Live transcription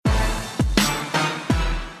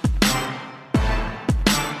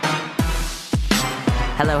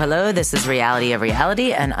Hello, hello. This is Reality of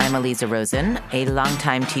Reality, and I'm Aliza Rosen, a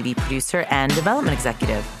longtime TV producer and development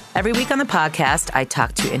executive. Every week on the podcast, I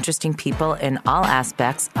talk to interesting people in all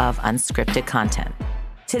aspects of unscripted content.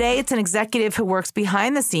 Today, it's an executive who works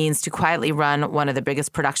behind the scenes to quietly run one of the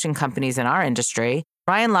biggest production companies in our industry.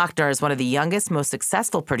 Ryan Lochner is one of the youngest, most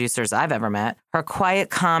successful producers I've ever met. Her quiet,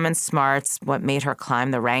 calm, and smart's what made her climb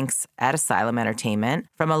the ranks at Asylum Entertainment.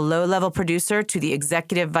 From a low-level producer to the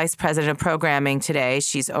executive vice president of programming today,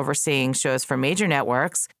 she's overseeing shows for major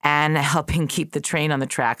networks and helping keep the train on the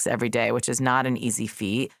tracks every day, which is not an easy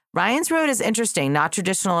feat. Ryan's road is interesting, not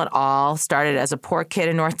traditional at all. Started as a poor kid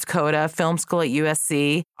in North Dakota, film school at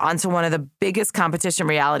USC, onto one of the biggest competition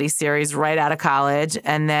reality series right out of college,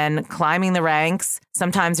 and then climbing the ranks,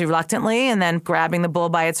 sometimes reluctantly, and then grabbing the bull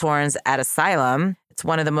by its horns at Asylum. It's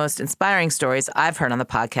one of the most inspiring stories I've heard on the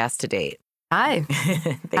podcast to date. Hi.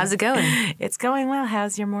 How's it going? It's going well.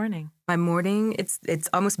 How's your morning? My morning, it's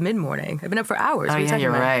almost mid-morning. I've been up for hours. Oh, yeah,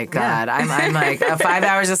 you're right. God, yeah. I'm like 5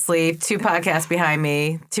 hours of sleep, 2 podcasts behind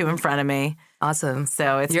me, 2 in front of me. Awesome.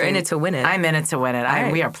 So you're in it to win it. I'm in it to win it.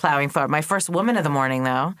 Right. We are plowing forward. My first woman of the morning,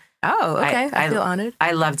 though. Oh, okay. I feel honored.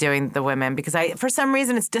 I love doing the women because for some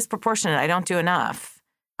reason, it's disproportionate. I don't do enough.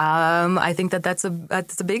 I think that's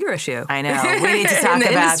a bigger issue. I know. We need to talk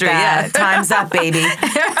about industry, that. Yeah. Time's up, baby.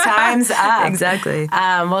 Time's up. Exactly.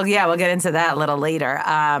 Well, yeah, we'll get into that a little later.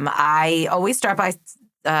 I always start by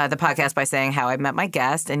the podcast by saying how I met my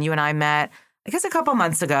guest, and you and I met, I guess, a couple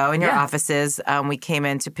months ago in your offices. We came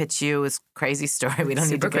in to pitch you. It was a crazy story. We don't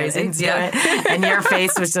need to get into it. And your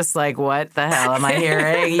face was just like, what the hell am I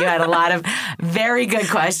hearing? You had a lot of very good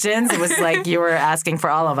questions. It was like you were asking for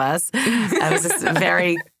all of us. It was just a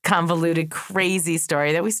very convoluted, crazy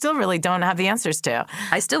story that we still really don't have the answers to.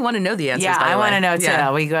 I still want to know the answers. Yeah, I want to know too.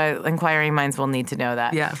 Yeah. We go, inquiring minds will need to know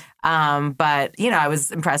that. Yeah. But, I was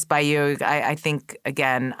impressed by you. I think,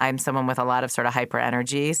 again, I'm someone with a lot of sort of hyper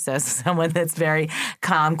energy. So someone that's very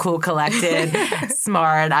calm, cool, collected,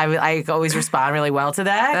 smart. I always respond really well to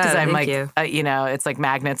that because I'm like, it's like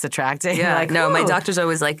magnets attracting. Yeah. Like, no, my doctor's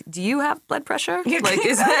always like, do you have blood pressure? Like,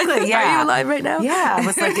 exactly. Are you alive right now? Yeah. I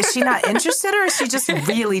was like, is she not interested or is she just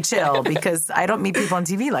really chill? Because I don't meet people on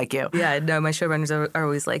TV like you. Yeah. No, my showrunners are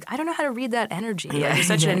always like, I don't know how to read that energy. Yeah. Like, you're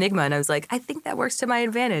such an enigma. And I was like, I think that works to my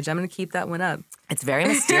advantage. I'm going to keep that one up. It's very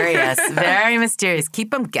mysterious. Very mysterious.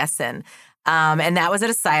 Keep them guessing. And that was at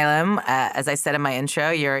Asylum. As I said in my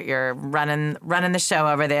intro, you're running the show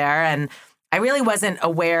over there. And I really wasn't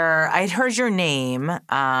aware. I had heard your name,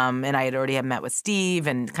 and I had already met with Steve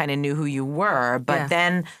and kind of knew who you were. But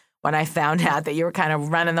then when I found out that you were kind of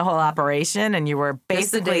running the whole operation and you were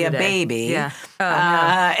basically a baby, in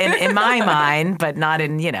my mind, but not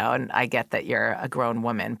in, and I get that you're a grown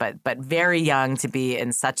woman, but very young to be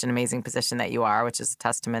in such an amazing position that you are, which is a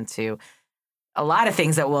testament to a lot of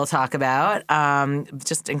things that we'll talk about.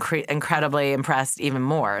 Just incredibly impressed even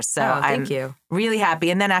more. So thank you. Really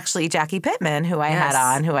happy. And then actually Jackie Pittman, who I had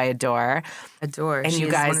on, who I adore. And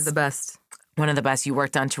you guys, one of the best. One of the best. You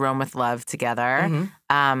worked on To Rome with Love together. Mm-hmm.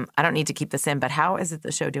 I don't need to keep this in, but how is it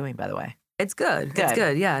the show doing, by the way? It's good. It's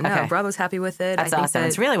good. Yeah. No, okay. Bravo's happy with it. That's awesome.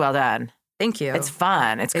 It's really well done. Thank you. It's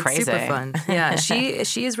fun. It's crazy. It's super fun. Yeah.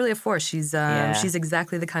 She is really a force. She's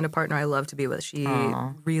exactly the kind of partner I love to be with. She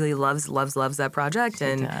really loves that project.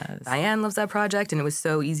 She does. Diane loves that project. And it was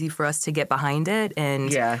so easy for us to get behind it.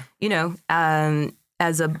 And,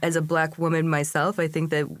 as a Black woman myself, I think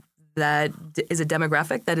that is a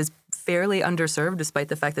demographic that is fairly underserved, despite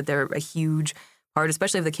the fact that they're a huge part,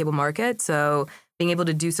 especially of the cable market. So being able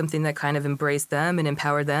to do something that kind of embraced them and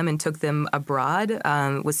empowered them and took them abroad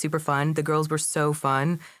was super fun. The girls were so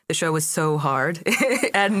fun. The show was so hard.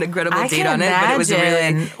 It had an incredible date on it, but it was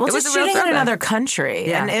really just shooting in another country.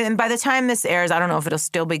 Yeah. And by the time this airs, I don't know if it'll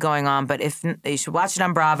still be going on, but if you should watch it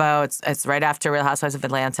on Bravo. It's right after Real Housewives of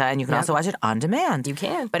Atlanta, and you can also watch it on demand. You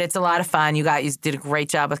can, but it's a lot of fun. You did a great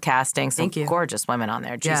job with casting. Some Thank you. Gorgeous women on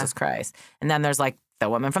there. Jesus Christ. And then there's like the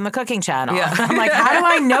woman from the cooking channel. Yeah. I'm like, how do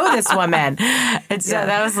I know this woman?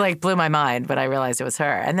 That was like blew my mind, but I realized it was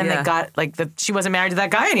her. And then they got she wasn't married to that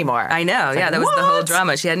guy anymore. I know. That was the whole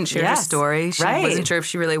drama. She hadn't shared her story. She wasn't sure if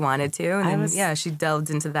she really wanted to. And then, she delved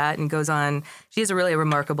into that and goes on. She has a really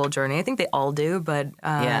remarkable journey. I think they all do, but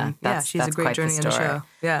she's a great journey in the show.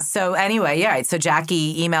 Yeah. So anyway, so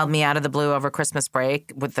Jackie emailed me out of the blue over Christmas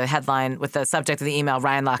break with the headline, with the subject of the email,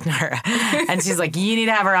 Ryan Lochner. And she's like, you need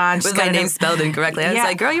to have her on. With my name spelled incorrectly. I was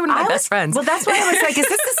like, girl, you're one of my best friends. Well, that's why I was like, is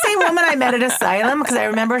this the same woman I met at Asylum? Because I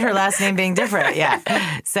remembered her last name being different. Yeah.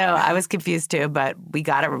 So I was confused too, but we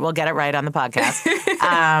got it. We'll get it right on the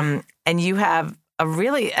podcast. And you have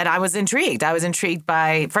and I was intrigued. I was intrigued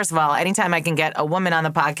by, first of all, anytime I can get a woman on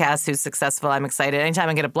the podcast who's successful, I'm excited. Anytime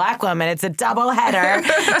I get a Black woman, it's a double header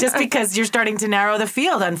just because you're starting to narrow the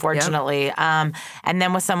field, unfortunately. Yep. And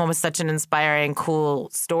then with someone with such an inspiring, cool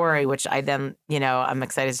story, which I then, I'm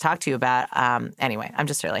excited to talk to you about. Anyway, I'm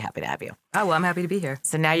just really happy to have you. Oh, well, I'm happy to be here.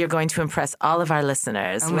 So now you're going to impress all of our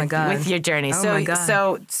listeners with your journey. Oh, my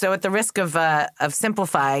God. So at the risk of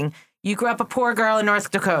simplifying, you grew up a poor girl in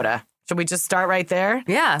North Dakota. Should we just start right there?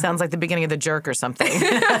 Yeah. Sounds like the beginning of The Jerk or something.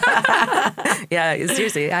 Yeah,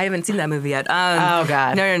 seriously. I haven't seen that movie yet. Oh,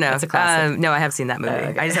 God. No. It's a classic. No, I have seen that movie.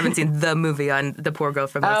 Okay. I just haven't seen the movie on the poor girl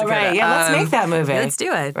from North Dakota. Right. Yeah, let's make that movie. Let's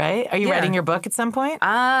do it. Right? Are you writing your book at some point?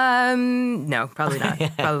 No, probably not.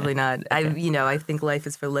 Probably not. Okay. I think life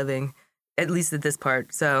is for living. At least at this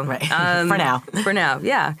part. So, right. For now. For now,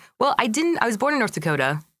 yeah. Well, I was born in North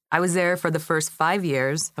Dakota. I was there for the first 5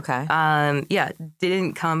 years. Okay.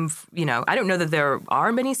 Didn't come, I don't know that there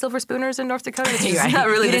are many silver spooners in North Dakota. It's right. not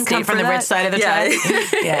really you didn't come from the rich side of the tribe.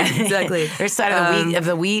 Yeah, exactly. Rich side of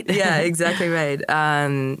the wheat. Yeah, exactly right.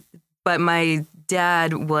 But my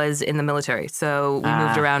dad was in the military, so we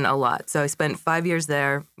moved around a lot. So I spent 5 years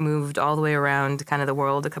there, moved all the way around kind of the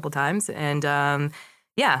world a couple times. And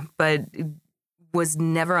but was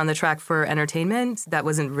never on the track for entertainment. That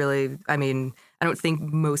wasn't really, I don't think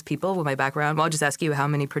most people with my background, well, I'll just ask you, how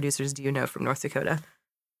many producers do you know from North Dakota?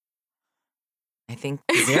 I think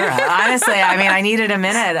 0. Honestly, I needed a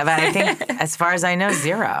minute, but I think, as far as I know,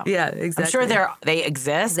 0. Yeah, exactly. I'm sure they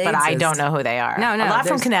exist, but I don't know who they are. No. A lot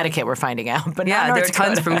from Connecticut, we're finding out, but yeah, not there North are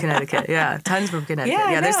tons Dakota. from Connecticut. Yeah, tons from Connecticut.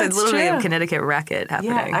 Yeah, there's literally true. a Connecticut racket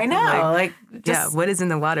happening. Yeah, I know. What is in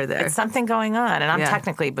the water there? It's something going on, and I'm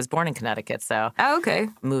technically was born in Connecticut, so okay,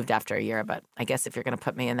 moved after a year. But I guess if you're going to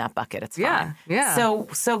put me in that bucket, it's fine. Yeah. So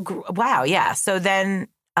wow, yeah. So then,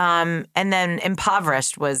 and then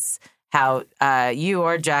impoverished was how you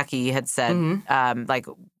or Jackie had said,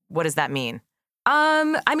 what does that mean?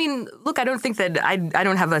 Look, I don't think that I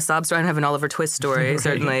don't have a sob story. I don't have an Oliver Twist story,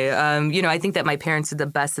 certainly. I think that my parents did the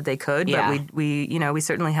best that they could, but we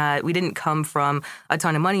certainly we didn't come from a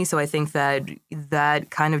ton of money. So I think that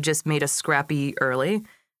kind of just made us scrappy early.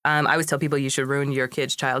 I always tell people you should ruin your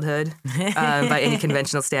kid's childhood by any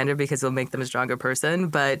conventional standard because it'll make them a stronger person.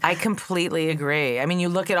 But I completely agree. You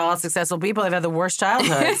look at all successful people, they've had the worst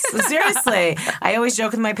childhoods. Seriously. I always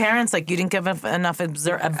joke with my parents, you didn't give enough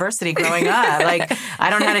adversity growing up. I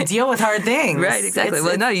don't know how to deal with hard things. Right, exactly.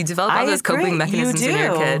 You develop all those coping mechanisms in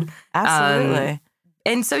your kid. Absolutely.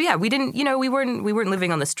 And so, we didn't, we weren't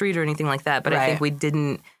living on the street or anything like that. But I think we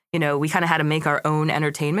didn't. We kind of had to make our own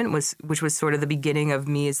entertainment, which was sort of the beginning of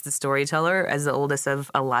me as the storyteller, as the oldest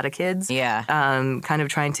of a lot of kids. Yeah. Kind of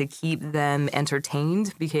trying to keep them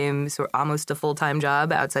entertained became almost a full-time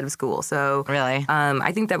job outside of school. So really,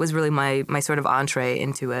 I think that was really my sort of entree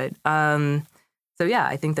into it.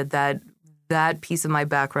 I think that piece of my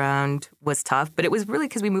background was tough, but it was really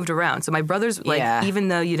because we moved around. So my brothers, even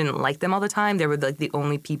though you didn't like them all the time, they were the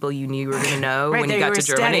only people you knew you were going to know when you got to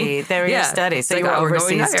Germany. They were your study. So you were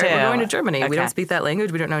overseas too. We're going to Germany. Okay. We don't speak that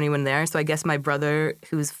language. We don't know anyone there. So I guess my brother,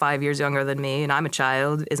 who's 5 years younger than me, and I'm a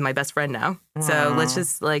child, is my best friend now. Wow. So let's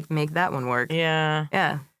just make that one work. Yeah.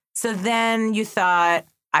 Yeah. So then you thought,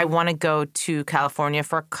 I want to go to California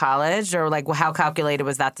for college, or how calculated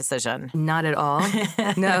was that decision? Not at all.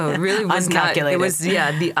 No, it really was uncalculated. It was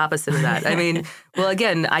the opposite of that.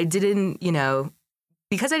 Again, I didn't,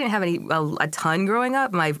 because I didn't have a ton growing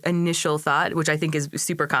up. My initial thought, which I think is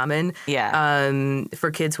super common, for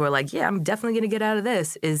kids who are I'm definitely going to get out of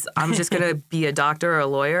this, is I'm just going to be a doctor or a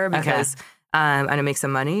lawyer because I'm going to make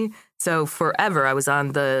some money. So forever, I was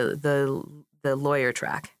on the lawyer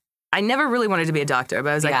track. I never really wanted to be a doctor,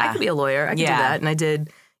 but I was I could be a lawyer. I could do that. And I did,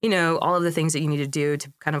 all of the things that you need to do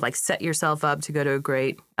to kind of set yourself up to go to a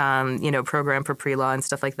great, program for pre-law and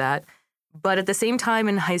stuff like that. But at the same time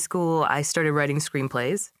in high school, I started writing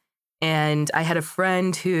screenplays. And I had a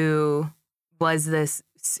friend who was this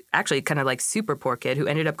actually kind of super poor kid who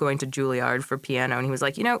ended up going to Juilliard for piano. And he was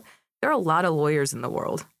there are a lot of lawyers in the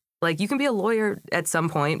world. You can be a lawyer at some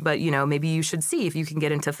point, but, maybe you should see if you can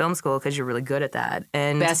get into film school because you're really good at that.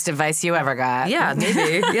 And best advice you ever got. Yeah,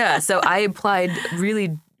 maybe. Yeah. So I applied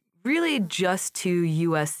really just to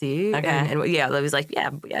USC. Okay. And I was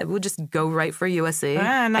we'll just go right for USC.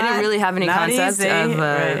 I didn't really have any concept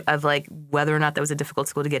of whether or not that was a difficult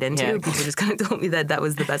school to get into. Yeah. People just kind of told me that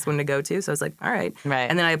was the best one to go to. So I was all right. Right.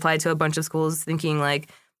 And then I applied to a bunch of schools thinking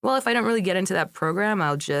well, if I don't really get into that program,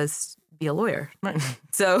 I'll just be a lawyer.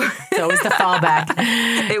 So it was the fallback.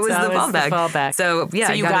 It was the fallback. So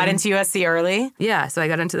So you got into USC early? Yeah. So I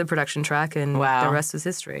got into the production track, and the rest was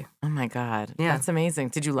history. Oh my God. Yeah. That's amazing.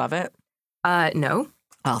 Did you love it? No.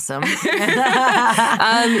 Awesome.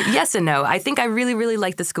 Yes and no. I think I really, really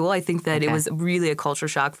liked the school. I think that it was really a culture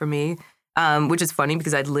shock for me, which is funny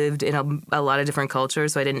because I'd lived in a lot of different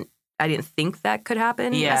cultures, so I didn't think that could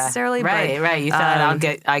happen necessarily. Right. You thought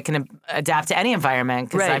I can adapt to any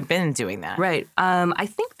environment because I've been doing that. Right. I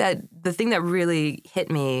think that the thing that really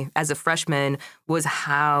hit me as a freshman was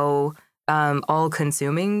how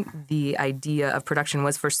all-consuming the idea of production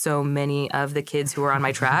was for so many of the kids who were on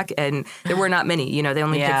my track. And there were not many. You know, they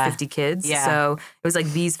only picked 50 kids. Yeah. So it was like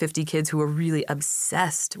these 50 kids who were really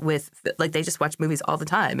obsessed with, like, they just watched movies all the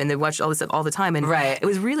time. And they watched all this stuff all the time. And it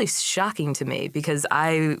was really shocking to me because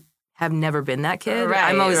I have never been that kid.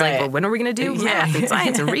 I'm always like, well, when are we going to do math and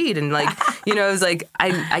science and read? And like, you know, it was like,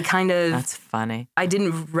 I kind of... That's funny. I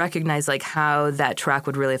didn't recognize like how that track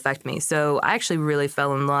would really affect me. So I actually really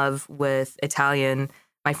fell in love with Italian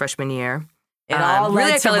my freshman year. It all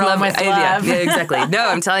really, I fell in love with love. Yeah, exactly. No,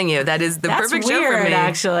 I'm telling you, that is the perfect show for me.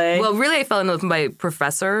 Actually. Well, really, I fell in love with my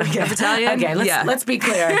professor of Italian. Okay, let's be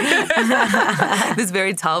clear. This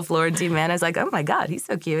very tall Florentine man. I was like, oh my God, he's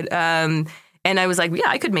so cute. And I was like, yeah,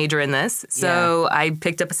 I could major in this. So I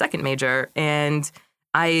picked up a second major. And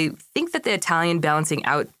I think that the Italian balancing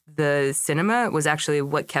out the cinema was actually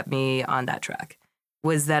what kept me on that track,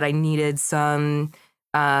 was that I needed some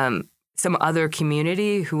other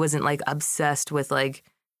community who wasn't like obsessed with like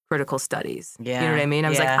critical studies. Yeah. You know what I mean? I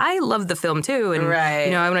was like, I love the film too. And,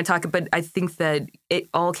 you know, I want to talk, but I think that it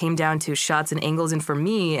all came down to shots and angles. And for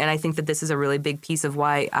me, and I think that this is a really big piece of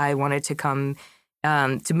why I wanted to come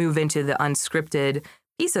to move into the unscripted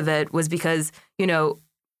piece of it, was because, you know,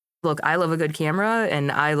 look, I love a good camera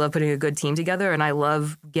and I love putting a good team together and I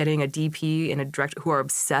love getting a DP and a director who are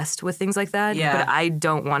obsessed with things like that. Yeah. But I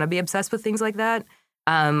don't want to be obsessed with things like that.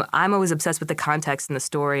 I'm always obsessed with the context and the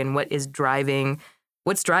story and what's driving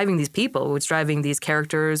these people, what's driving these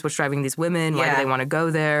characters, what's driving these women, why do they want to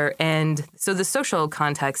go there. And so the social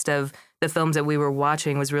context of the films that we were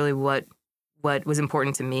watching was really what was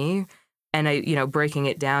important to me. And I, you know, breaking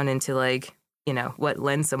it down into like, you know, what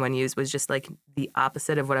lens someone used was just like the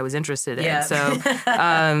opposite of what I was interested in. Yeah. So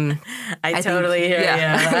I totally hear you.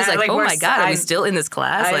 I was like, oh my God, are we still in this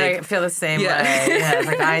class? I feel the same way. Yeah,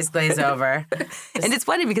 like eyes glaze over. And it's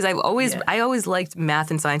funny because I always liked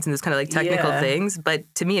math and science and those kind of like technical things. But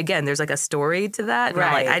to me, again, there's like a story to that. And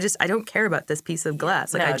I'm like, I don't care about this piece of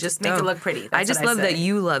glass. Like, I just make it look pretty. I just love that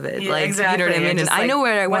you love it. Yeah, like, exactly. You know what I mean? And I know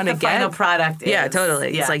where I want to get. What the final product is. Yeah,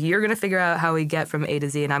 totally. Yeah. It's like, you're going to figure out how we get from A to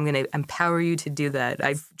Z and I'm going to empower you to do that.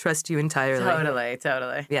 I trust you entirely.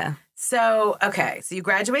 Totally. Yeah. So, okay. So you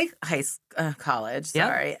graduate college,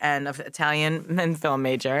 and of Italian and film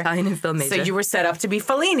major. So you were set up to be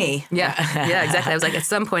Fellini. Yeah. Yeah, exactly. I was like, at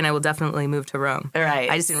some point I will definitely move to Rome.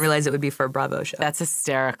 Right. I just didn't realize it would be for a Bravo show. That's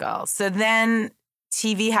hysterical. So then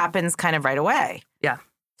TV happens kind of right away. Yeah.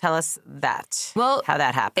 Tell us that. Well, how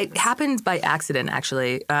that happened. It happened by accident,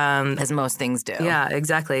 actually. As most things do. Yeah,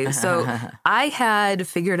 exactly. So I had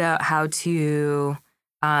figured out how to,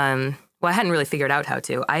 I hadn't really figured out how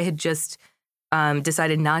to. I had just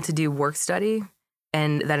decided not to do work study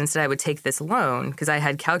and that instead I would take this loan because I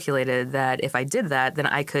had calculated that if I did that, then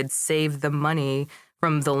I could save the money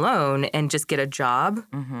from the loan and just get a job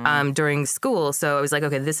during school. So I was like,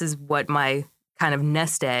 okay, this is what my kind of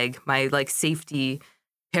nest egg, my like safety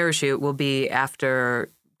parachute will be after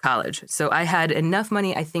college. So I had enough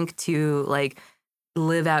money, I think, to like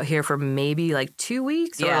live out here for maybe like 2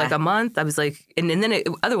 weeks or like a month. I was like, and then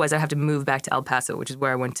otherwise I'd have to move back to El Paso, which is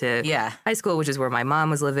where I went to high school, which is where my mom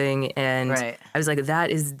was living. And I was like,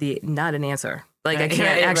 that is not an answer. Like I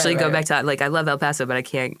can't actually go back to, like I love El Paso, but I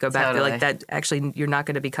can't go back there. Like that, actually, you're not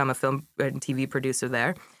going to become a film and TV producer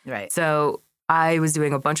there. Right. So I was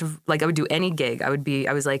doing a bunch of, like, I would do any gig.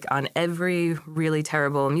 I was like on every really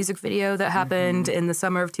terrible music video that happened in the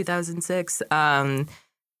summer of 2006.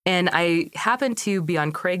 And I happened to be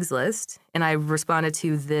on Craigslist, and I responded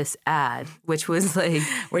to this ad, which was like,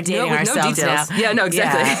 we're dating ourselves now. Yeah, no,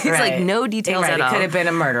 exactly. Yeah, it's like no details at all. It could have been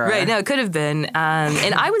a murderer. Right, no, it could have been.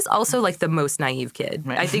 And I was also like the most naive kid.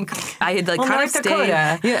 Right. I think I had like kind of stayed.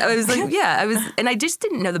 Yeah, I was like, I was, and I just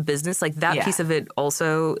didn't know the business. Like that piece of it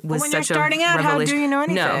also was when such you're starting out, how do you know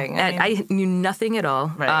anything? No, I knew nothing at all.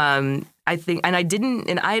 Right. I think, and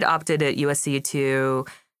I had opted at USC to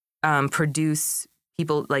produce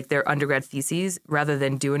people like their undergrad theses rather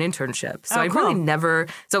than do an internship. So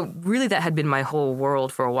really that had been my whole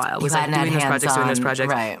world for a while. Was like doing those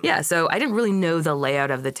projects. Right. Yeah. So I didn't really know the layout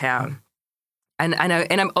of the town. And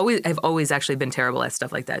I've always actually been terrible at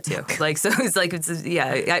stuff like that too. Like, so it's like,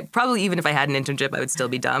 I probably even if I had an internship, I would still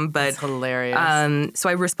be dumb, but it's hilarious. So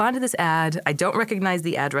I respond to this ad. I don't recognize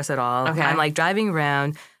the address at all. Okay. I'm like driving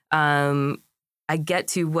around. I get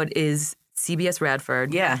to what is CBS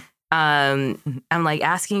Radford. Yeah. I'm like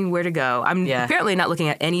asking where to go. I'm apparently not looking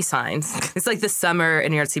at any signs. It's like the summer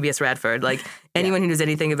and you're at CBS Radford. Like anyone who knows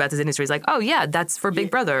anything about this industry is like, oh yeah, that's for Big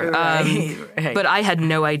Brother. Right. But I had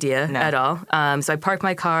no idea at all. So I park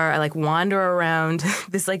my car. I like wander around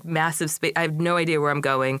this like massive space. I have no idea where I'm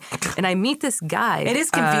going. And I meet this guy. It is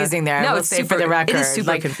confusing there. No, I will it's say super, for the record. It is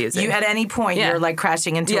super like, confusing. You at any point you're like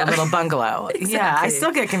crashing into a little bungalow. Exactly. Yeah, I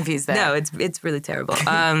still get confused there. No, it's really terrible.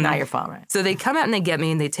 Not your fault, right? So they come out and they get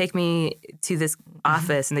me and they take me to this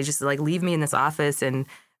office and they just like leave me in this office and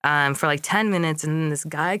for like 10 minutes and then this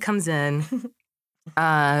guy comes in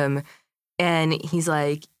and he's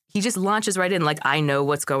like, he just launches right in like, I know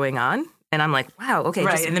what's going on. And I'm like, wow, okay,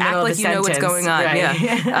 right, just in the act middle like of the you know what's going on. Right.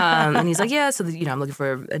 Yeah. And he's like, yeah, so I'm looking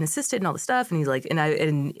for an assistant and all this stuff. And he's like,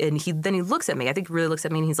 and he looks at me. I think really looks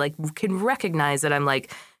at me and he's like, can recognize that I'm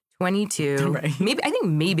like 22. Right.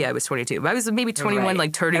 Maybe I was 22. I was maybe 21,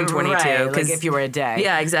 like turning 22. Right, like if you were a day.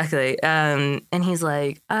 Yeah, exactly. And he's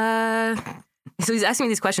like, so he's asking me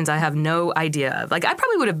these questions I have no idea of. Like, I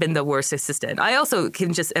probably would have been the worst assistant. I also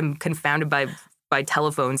am confounded by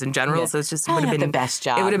telephones in general, so it's just would have been the best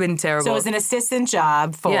job. It would have been terrible. So it was an assistant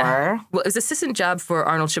job for. Yeah. Well, it was assistant job for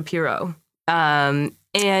Arnold Shapiro. And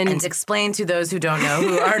explain to those who don't know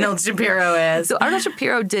who Arnold Shapiro is. So Arnold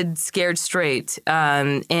Shapiro did Scared Straight.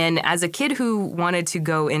 And as a kid who wanted to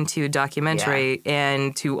go into documentary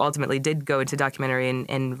and who ultimately did go into documentary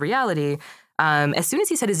and reality, as soon as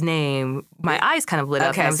he said his name, my eyes kind of lit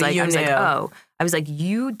up. And I was like,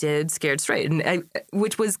 you did Scared Straight, and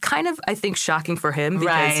which was kind of, I think, shocking for him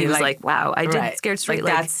because he was like, wow, I did Scared Straight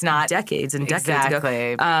like that's not decades and decades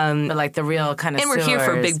ago. But like the real kind of. And we're here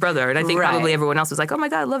for Big Brother, and I think probably everyone else was like, oh my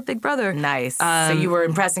God, I love Big Brother. Nice. So you were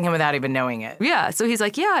impressing him without even knowing it. Yeah. So he's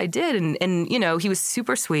like, yeah, I did, and you know, he was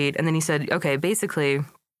super sweet, and then he said, okay, basically,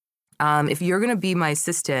 if you're gonna be my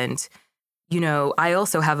assistant. You know, I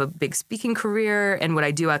also have a big speaking career, and what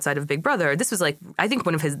I do outside of Big Brother. This was like, I think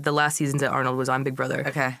one of the last seasons that Arnold was on Big Brother.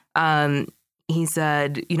 Okay. He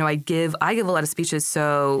said, you know, I give a lot of speeches,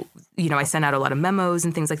 so you know, I send out a lot of memos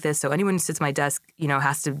and things like this. So anyone who sits at my desk, you know,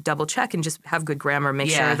 has to double check and just have good grammar, make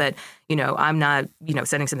sure that you know I'm not, you know,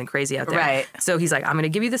 sending something crazy out there. Right. So he's like, I'm going to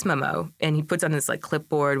give you this memo, and he puts on this like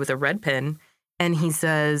clipboard with a red pen, and he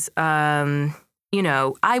says, you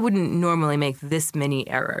know, I wouldn't normally make this many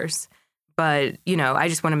errors. But, you know, I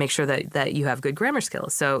just want to make sure that you have good grammar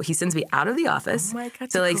skills. So he sends me out of the office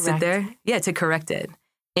to like sit there. Yeah, to correct it.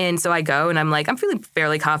 And so I go and I'm like, I'm feeling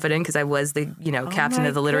fairly confident because I was the, you know, captain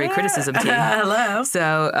of the literary criticism team. Hello.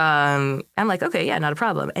 So I'm like, okay, yeah, not a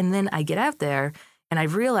problem. And then I get out there and I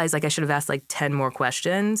realized like I should have asked like 10 more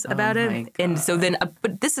questions about it. God. And so then,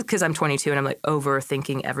 but this is because I'm 22 and I'm like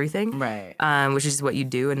overthinking everything. Right. Which is what you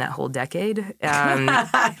do in that whole decade.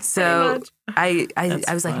 So I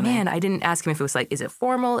was like, man, I didn't ask him if it was like, is it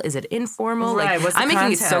formal? Is it informal? Right. Like, What's the I'm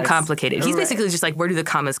making it so complicated. He's basically just like, where do the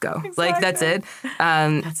commas go? Exactly. Like, that's it.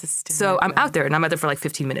 That's hysterical. So I'm out there and I'm out there for like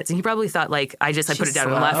 15 minutes. And he probably thought like, I just put it down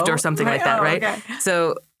and left or something like that, right? Okay.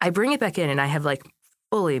 So I bring it back in and I have like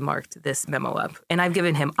fully marked this memo up. And I've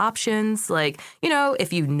given him options like, you know,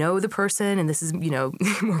 if you know the person and this is, you know,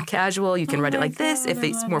 more casual, you can write it like this. If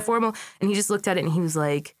it's more formal. And he just looked at it and he was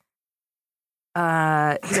like,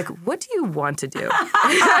 what do you want to do?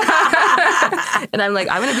 And I'm like,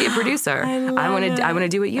 I want to be a producer. I want to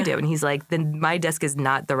do what you do. And he's like, then my desk is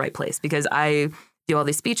not the right place because I do all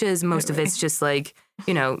these speeches. Most of it's just like,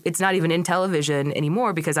 you know, it's not even in television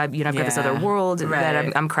anymore because I've got this other world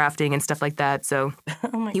that I'm crafting and stuff like that. So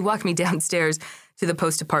he walked me downstairs to the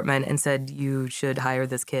post department and said, you should hire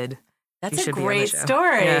this kid. That's a great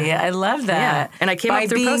story. Yeah. I love that. Yeah. And I came up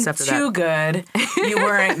through posts after that. By being too good, you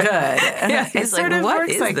weren't good. Yeah, he's like, what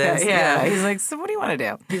is this? That. Yeah. He's like, so what do you want to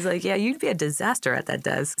do? He's like, yeah, you'd be a disaster at that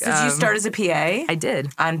desk. So did you start as a PA? I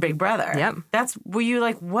did. On Big Brother? Yep. Were you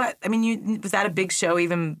like, what? I mean, was that a big show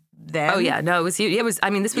even then? Oh, yeah. No, it was huge.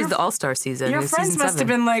 This was the All-Star season. Your friends must have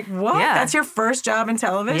been like, what? Yeah. That's your first job in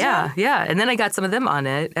television? Yeah, yeah. And then I got some of them on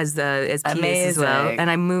it as PAs as well.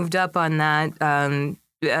 And I moved up on that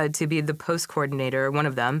to be the post coordinator, one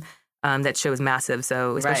of them. That show was massive,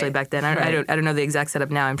 so especially back then. I don't know the exact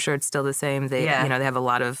setup now. I'm sure it's still the same. They they have a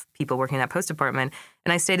lot of people working in that post department,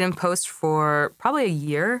 and I stayed in post for probably a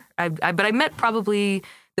year. But I met probably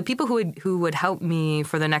the people who would help me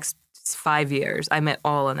for the next 5 years. I met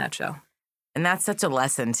all on that show. And that's such a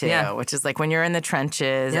lesson, too, which is like when you're in the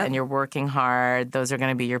trenches and you're working hard, those are going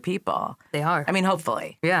to be your people. They are. I mean,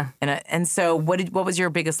 hopefully. Yeah. And so what was your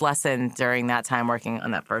biggest lesson during that time working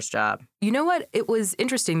on that first job? You know what? It was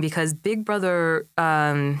interesting because Big Brother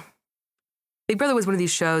Big Brother was one of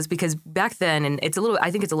these shows because back then, and I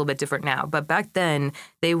think it's a little bit different now, but back then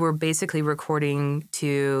they were basically recording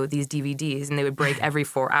to these DVDs and they would break every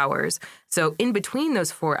 4 hours. So in between those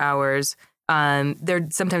 4 hours,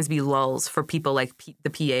 there'd sometimes be lulls for people like the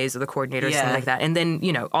PAs or the coordinators, something like that. And then,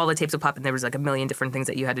 all the tapes would pop and there was like a million different things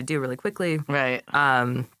that you had to do really quickly. Right.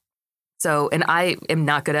 So, and I am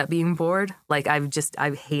not good at being bored. Like I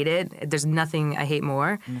hate it. There's nothing I hate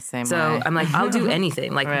more. In the same so way. I'm like, I'll do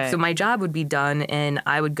anything. Like, so my job would be done and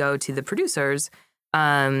I would go to the producers,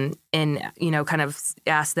 and, kind of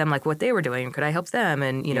ask them like what they were doing. Could I help them?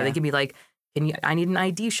 And, they could be like, I need an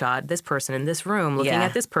ID shot, this person in this room, looking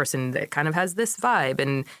at this person that kind of has this vibe.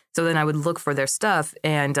 And so then I would look for their stuff.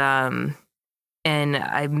 And that's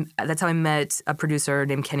how I met a producer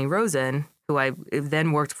named Kenny Rosen, who I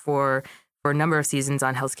then worked for a number of seasons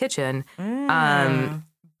on Hell's Kitchen.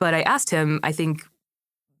 But I asked him, I think,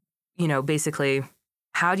 basically,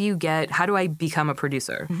 how do I become a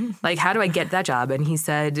producer? Like, how do I get that job? And he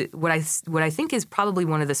said, what I think is probably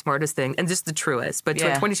one of the smartest things, and just the truest, but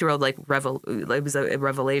to a 22-year-old, it was a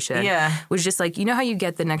revelation. Yeah. Was just like, how you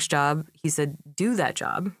get the next job? He said, do that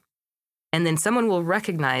job. And then someone will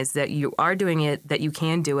recognize that you are doing it, that you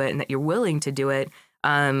can do it, and that you're willing to do it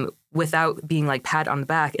without being like pat on the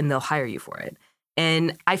back, and they'll hire you for it.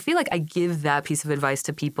 And I feel like I give that piece of advice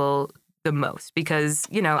to people the most because,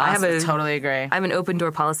 totally agree. I have an open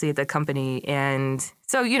door policy at the company. And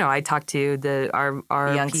so, I talk to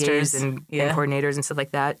our youngsters PAs and coordinators and stuff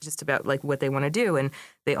like that, just about like what they want to do. And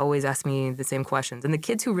they always ask me the same questions. And the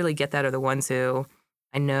kids who really get that are the ones who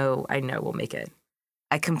I know will make it.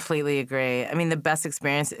 I completely agree. I mean, the best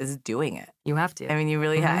experience is doing it. You have to. I mean, you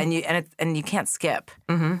really have, and you can't skip,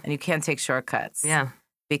 and you can't take shortcuts. Yeah.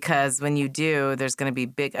 Because when you do, there's going to be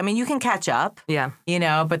big. I mean, you can catch up. Yeah.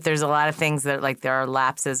 But there's a lot of things that like there are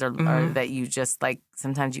lapses or that you just like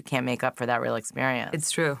sometimes you can't make up for that real experience.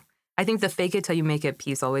 It's true. I think the fake it till you make it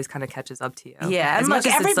piece always kind of catches up to you. Yeah, and look,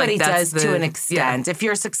 everybody does to an extent. Yeah. If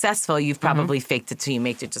you're successful, you've probably faked it till you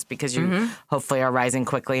make it just because you hopefully are rising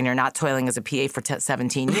quickly and you're not toiling as a PA for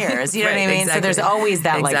 17 years. You know what I mean? Exactly. So there's always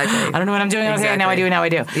that like, I don't know what I'm doing. Okay, now I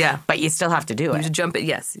do. Yeah. But you still have to do it. You just jump it.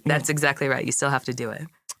 Yes, that's exactly right. You still have to do it.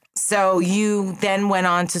 So you then went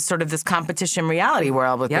on to sort of this competition reality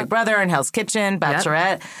world with Big Brother and Hell's Kitchen,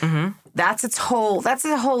 Bachelorette. That's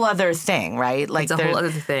a whole other thing, right? Like it's a whole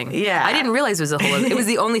other thing. Yeah. I didn't realize it was a whole other it was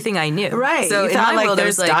the only thing I knew. Right. So in my world,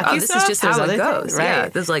 there's like, this is just how it goes. Things, right. Yeah.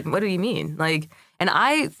 There's like, what do you mean? Like, and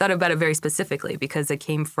I thought about it very specifically because it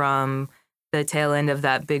came from the tail end of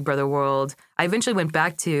that Big Brother world. I eventually went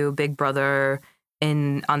back to Big Brother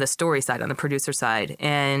on the story side, on the producer side.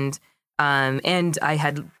 And I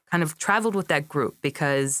had kind of traveled with that group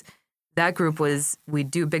because that group was,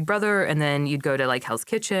 we'd do Big Brother and then you'd go to like Hell's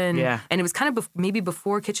Kitchen. Yeah. And it was kind of maybe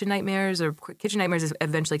before Kitchen Nightmares or Kitchen Nightmares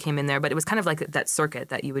eventually came in there, but it was kind of like that circuit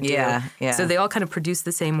that you would do. Yeah. So they all kind of produced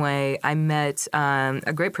the same way. I met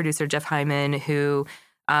a great producer, Jeff Hyman, who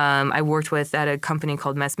I worked with at a company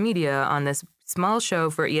called Mess Media on this small show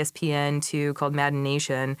for ESPN2 called Madden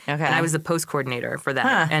Nation. Okay. And I was the post coordinator for that.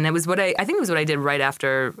 Huh. And it was I think it was what I did right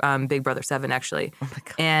after Big Brother 7, actually. Oh my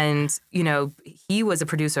God. And, he was a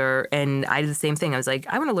producer and I did the same thing. I was like,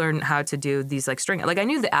 I want to learn how to do these like string. Like I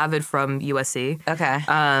knew the Avid from USC. Okay.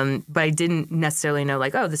 But I didn't necessarily know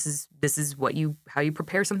like, oh, this is how you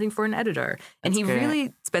prepare something for an editor. And he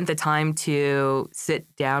really spent the time to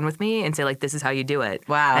sit down with me and say like, this is how you do it.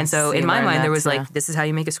 Wow. And so in my mind, there was like, this is how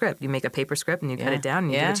you make a script. You make a paper script and you cut it down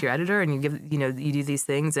and you give it to your editor and you give, you do these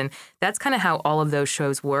things. And that's kind of how all of those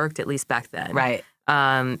shows worked, at least back then. Right.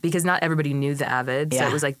 Because not everybody knew the Avid. So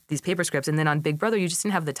it was like these paper scripts. And then on Big Brother, you just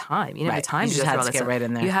didn't have the time. You didn't have the time to go through all that stuff. Right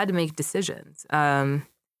in there. You had to make decisions. And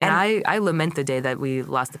I lament the day that we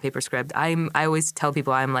lost the paper script. I always tell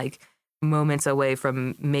people I'm like moments away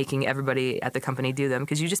from making everybody at the company do them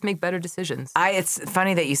because you just make better decisions. It's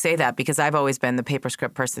funny that you say that because I've always been the paper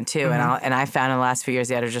script person too. And I found in the last few years,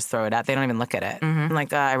 the editors just throw it out. They don't even look at it. I'm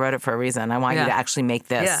like, I wrote it for a reason. I want you to actually make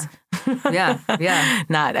this. Yeah.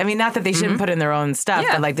 Not that they shouldn't put in their own stuff,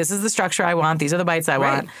 but like, this is the structure I want. These are the bites I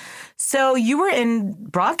want. So you were in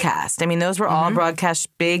broadcast. I mean, those were all broadcast,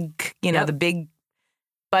 big, the big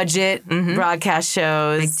budget broadcast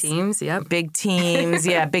shows. Big teams, Big teams,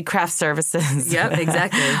 big craft services. Yep,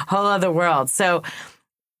 exactly. Whole other world. So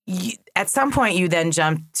at some point you then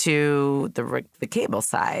jumped to the cable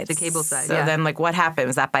side. The cable side, So then like what happened?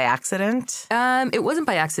 Was that by accident? It wasn't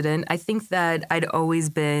by accident. I think that I'd always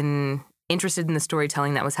been interested in the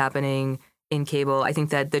storytelling that was happening in cable. I think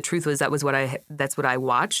that the truth was that's what I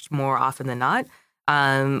watched more often than not.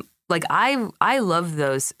 Like I love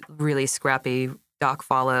those really scrappy doc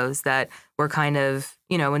follows that were kind of,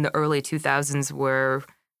 in the early 2000s were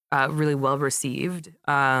really well received.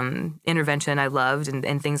 Intervention I loved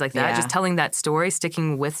and things like that. Yeah. Just telling that story,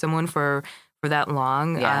 sticking with someone for that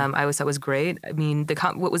long, I always thought was great. I mean,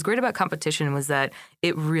 what was great about Competition was that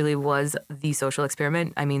it really was the social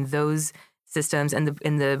experiment. I mean, those systems and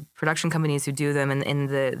the production companies who do them and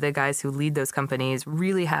the guys who lead those companies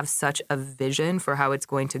really have such a vision for how it's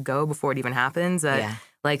going to go before it even happens.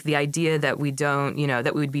 Like the idea that we don't,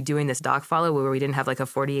 that we would be doing this doc follow where we didn't have like a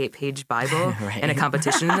 48-page Bible and a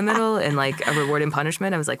competition in the middle and like a reward and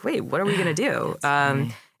punishment. I was like, wait, what are we going to do?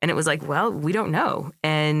 And it was like, well, we don't know.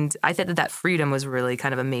 And I thought that freedom was really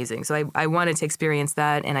kind of amazing. So I wanted to experience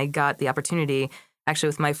that. And I got the opportunity actually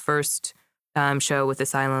with my first show with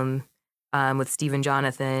Asylum with Steve and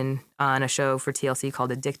Jonathan on a show for TLC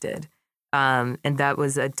called Addicted. And that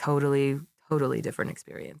was a totally, totally different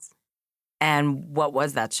experience. And what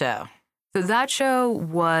was that show? So that show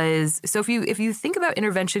was, if you think about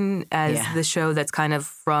Intervention as the show that's kind of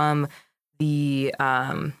from the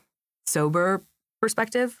sober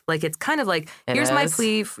perspective, like it's kind of like, here's my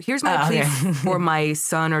plea for my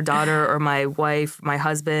son or daughter or my wife, my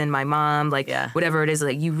husband, my mom, whatever it is,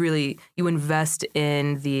 like you invest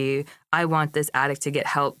in I want this addict to get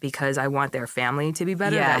help because I want their family to be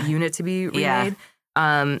better, that unit to be remade.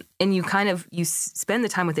 And you spend the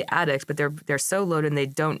time with the addict, but they're so loaded and they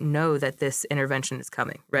don't know that this intervention is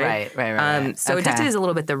coming, right? Right. So Addicted is a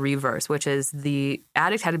little bit the reverse, which is the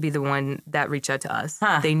addict had to be the one that reached out to us.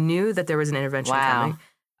 They knew that there was an intervention coming.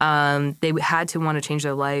 They had to want to change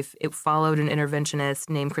their life. It followed an interventionist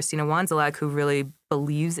named Christina Wanzelak who really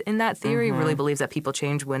believes in that theory, really believes that people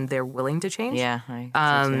change when they're willing to change.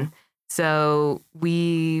 So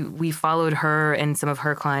we followed her and some of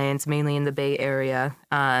her clients, mainly in the Bay Area.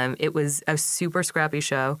 It was a super scrappy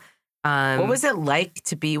show. What was it like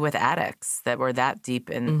to be with addicts that were that deep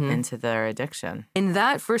into their addiction? In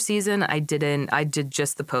that first season, I did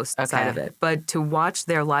just the post side of it. But to watch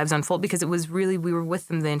their lives unfold, because it was really, we were with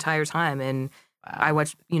them the entire time. And I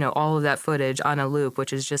watched, all of that footage on a loop,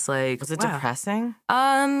 which is just like, was it depressing?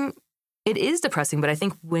 It is depressing, but I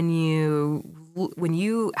think when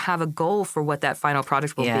you have a goal for what that final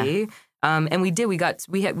product will be, and we got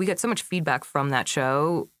so much feedback from that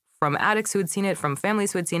show, from addicts who had seen it, from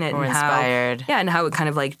families who had seen it, and inspired, and how it kind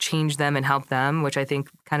of like changed them and helped them, which I think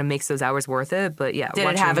kind of makes those hours worth it. But did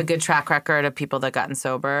it have a good track record of people that gotten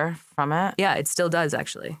sober from it? Yeah, it still does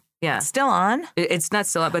actually. Yeah, it's still on. It's not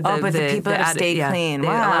still on, but the people that have stayed clean.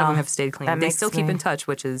 Wow. A lot of them have stayed clean. They still keep in touch,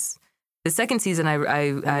 which is. The second season,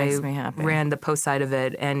 I ran the post side of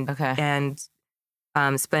it and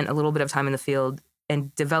spent a little bit of time in the field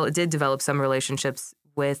and did develop some relationships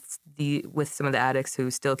with some of the addicts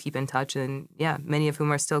who still keep in touch and many of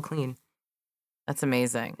whom are still clean. That's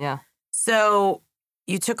amazing. Yeah. So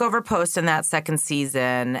you took over post in that second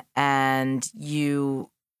season and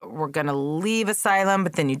you were going to leave Asylum,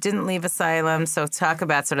 but then you didn't leave Asylum. So talk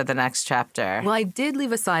about sort of the next chapter. Well, I did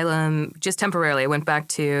leave Asylum just temporarily. I went back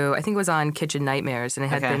to, I think it was on Kitchen Nightmares, and it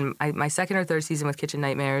had been my second or third season with Kitchen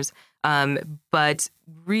Nightmares. But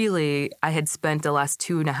really, I had spent the last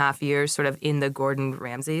 2.5 years sort of in the Gordon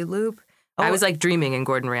Ramsay loop. I was like dreaming in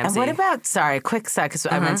Gordon Ramsay. And what about, quick sec, because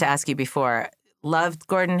I meant to ask you before. Loved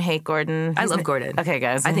Gordon, hate Gordon? I love Gordon. Okay,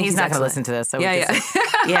 guys. I think he's not going to listen to this. So yeah.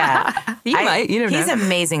 He might. You don't know. He's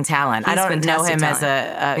amazing talent. I don't know him talent.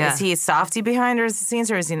 as is he a softie behind the scenes,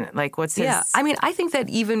 or is he like, what's his? Yeah, I mean, I think that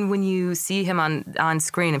even when you see him on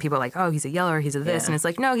screen and people are like, oh, he's a yeller, he's a this, and it's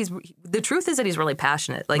like, no, the truth is that he's really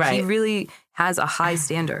passionate. Like he really has a high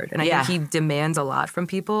standard, and I think he demands a lot from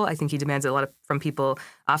people. I think he demands a lot from people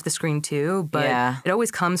off the screen too, but it always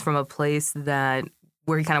comes from a place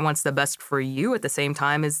where he kind of wants the best for you at the same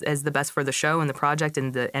time as the best for the show and the project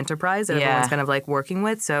and the enterprise that everyone's kind of like working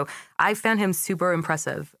with. So I found him super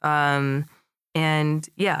impressive. And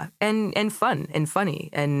fun and funny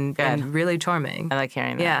and really charming. I like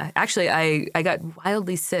hearing that. Yeah. Actually, I got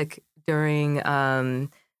wildly sick during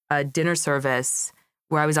a dinner service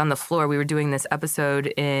where I was on the floor. We were doing this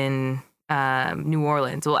episode in New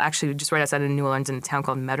Orleans. Well, actually, just right outside of New Orleans in a town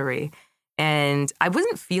called Metairie. And I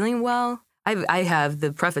wasn't feeling well. I have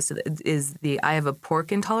the preface to it is I have a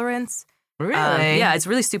pork intolerance. Really? Yeah, it's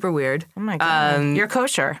really super weird. Oh my God. You're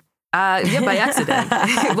kosher. Yeah, by accident.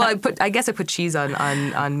 Well, I guess I put cheese on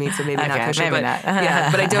meat, so maybe not kosher. Maybe not. Yeah,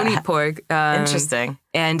 but I don't eat pork. Interesting.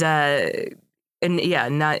 And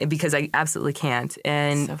not because I absolutely can't.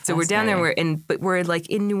 And so we're down there. But we're like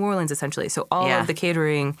in New Orleans essentially. So all of the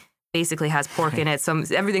catering basically has pork in it.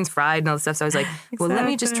 Everything's fried and all this stuff. So I was like, well, let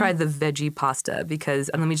me just try the veggie pasta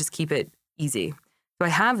and let me just keep it easy. So I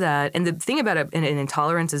have that. And the thing about an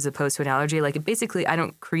intolerance as opposed to an allergy, like basically I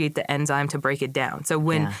don't create the enzyme to break it down. So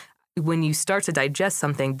when you start to digest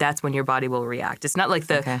something, that's when your body will react. It's not like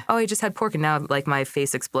I just had pork and now like my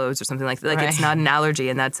face explodes or something like that. Like it's not an allergy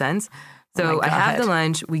in that sense. So I have the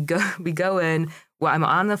lunch. We go in. Well, I'm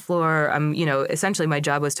on the floor. I'm, essentially my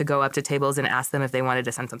job was to go up to tables and ask them if they wanted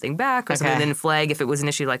to send something back or something. Then flag if it was an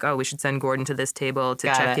issue, like, we should send Gordon to this table to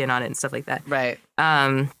check in on it and stuff like that. Right.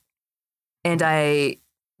 And I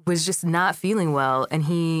was just not feeling well, and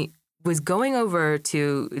he was going over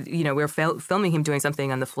to, we were filming him doing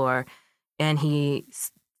something on the floor, and he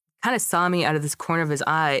kind of saw me out of this corner of his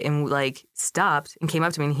eye and like stopped and came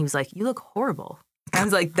up to me and he was like, "You look horrible." I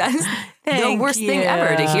was like, that is the worst thing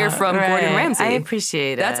ever to hear from Gordon Ramsay. I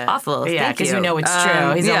appreciate it. That's awful. Yeah, because we know it's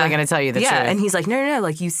true. He's only going to tell you the truth. Yeah, and he's like, no,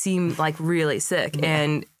 like you seem like really sick.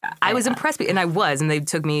 And I was impressed, and I was. And they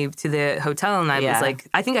took me to the hotel, and I was like,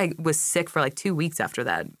 I think I was sick for like 2 weeks after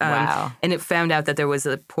that. Wow. And it found out that there was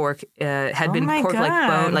a pork, had been pork like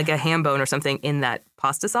bone, like a ham bone or something in that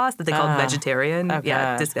pasta sauce that they called vegetarian.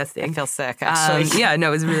 Yeah, disgusting. I feel sick, actually. No,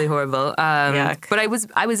 it was really horrible. But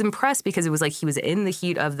I was impressed because it was like he was in the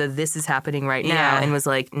heat of this is happening right now, and was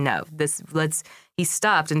like, no, he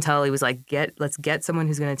stopped until he was like, let's get someone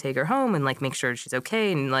who's going to take her home and like make sure she's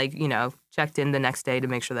okay, and like, checked in the next day to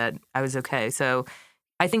make sure that I was okay. So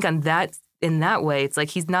I think in that way, it's like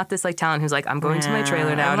he's not this like talent who's like, I'm going to my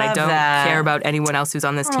trailer now and I don't care about anyone else who's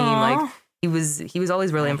on this team. Like he was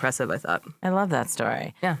always really impressive, I thought. I love that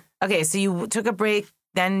story. Yeah. Okay, so you took a break,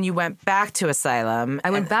 then you went back to Asylum. I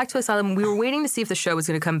went back to Asylum. We were waiting to see if the show was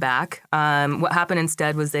going to come back. What happened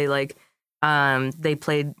instead was they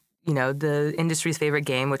played, the industry's favorite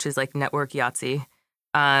game, which is like network Yahtzee.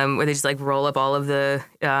 Where they just like roll up all of the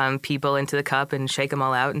people into the cup and shake them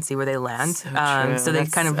all out and see where they land. So they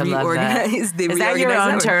kind of reorganized. Is that your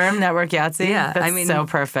own term, network Yahtzee? Yeah, that's so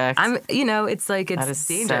perfect. It's like it's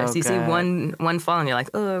dangerous. So you see one fall and you're like,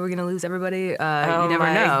 oh, we're gonna lose everybody. You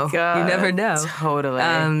never know. God. You never know.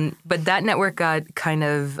 Totally. But that network got kind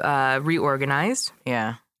of reorganized.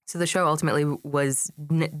 Yeah. So the show ultimately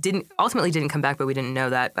didn't come back, but we didn't know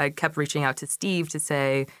that. I kept reaching out to Steve to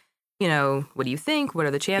say, what do you think? What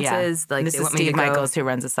are the chances? Yeah. Like, this they is want Steve me to Michaels who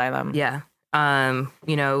runs Asylum. Yeah.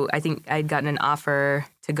 I think I'd gotten an offer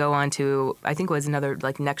to go on to, I think it was another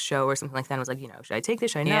like next show or something like that. I was like, should I take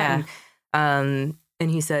this? Should I not? Yeah. And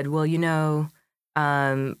he said, well,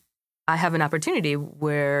 I have an opportunity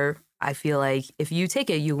where I feel like if you take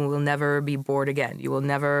it, you will never be bored again. You will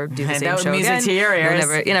never do the same show again. Music to your ears.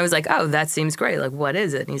 And I was like, oh, that seems great. Like, what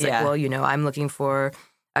is it? And he's like, well, I'm looking for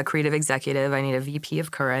a creative executive. I need a VP of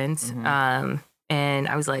current. Mm-hmm. And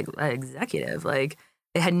I was like, executive? Like,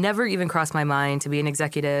 it had never even crossed my mind to be an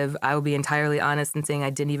executive. I will be entirely honest in saying I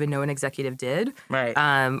didn't even know an executive did. Right.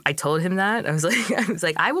 I told him that. I was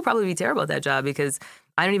like, I will probably be terrible at that job because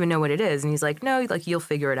I don't even know what it is. And he's like, no, like you'll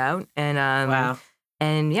figure it out. And wow.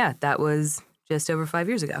 And yeah, that was just over 5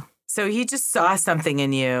 years ago. So he just saw something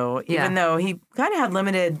in you, even though he kind of had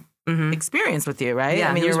limited experience with you, right? Yeah,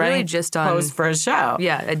 I mean, you're really just on post for a show.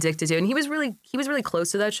 Yeah, addicted to, and he was really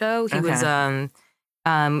close to that show. He was,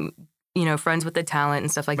 friends with the talent and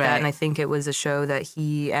stuff like that. And I think it was a show that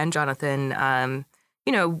he and Jonathan,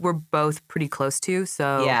 were both pretty close to.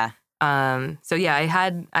 So yeah. I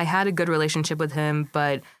had a good relationship with him,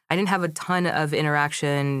 but I didn't have a ton of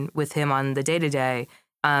interaction with him on the day-to-day.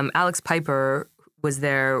 Alex Piper was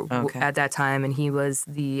there at that time, and he was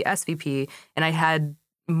the SVP, and I had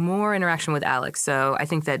more interaction with Alex. So I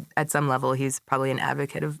think that at some level, he's probably an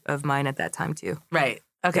advocate of mine at that time, too. Right.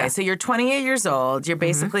 Okay, so you're 28 years old. You're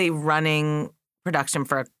basically running production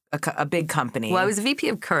for a big company. Well, I was a VP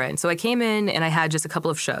of Current. So I came in and I had just a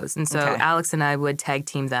couple of shows. And so Alex and I would tag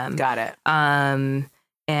team them. Got it.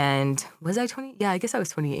 And was I 20? Yeah, I guess I was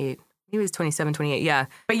 28. He was 27, 28, yeah.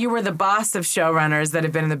 But you were the boss of showrunners that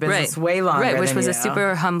have been in the business way longer than you. Right, which was a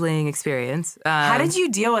super humbling experience. How did you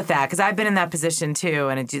deal with that? Because I've been in that position too,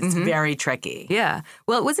 and it's very tricky. Yeah.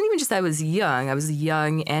 Well, it wasn't even just that I was young. I was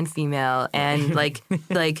young and female and like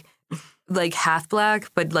half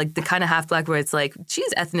black, but like the kind of half black where it's like,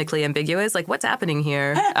 she's ethnically ambiguous. Like, what's happening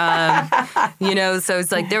here? So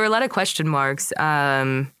it's like there were a lot of question marks.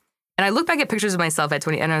 And I look back at pictures of myself at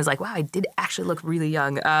 20, and I was like, wow, I did actually look really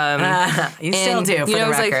young. You still do, for the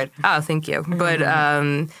record. Oh, thank you. But,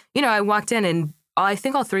 I walked in, and I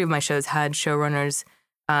think all three of my shows had showrunners,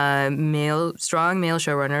 strong male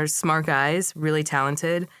showrunners, smart guys, really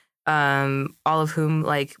talented, all of whom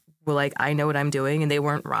were like, I know what I'm doing, and they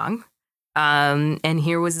weren't wrong. And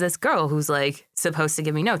here was this girl who's like supposed to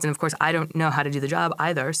give me notes. And of course, I don't know how to do the job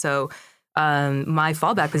either. So my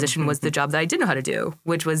fallback position was the job that I didn't know how to do,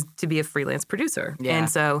 which was to be a freelance producer. Yeah. And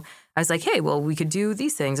so I was like, hey, well, we could do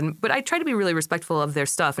these things. But I tried to be really respectful of their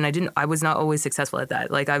stuff. And I was not always successful at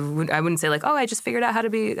that. Like, I wouldn't say like, oh, I just figured out how to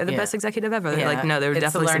be the best executive ever. Yeah. Like, no, there were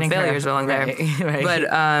definitely some failures along there. Right.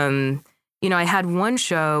 But, I had one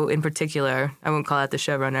show in particular. I won't call out the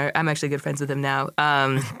showrunner. I'm actually good friends with him now.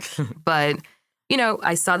 But,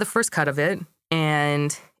 I saw the first cut of it,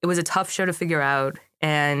 and it was a tough show to figure out.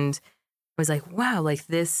 And I was like, wow, like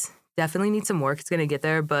this definitely needs some work. It's going to get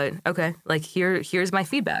there, but okay, like here's my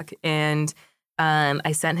feedback. And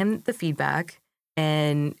I sent him the feedback,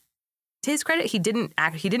 and to his credit, he didn't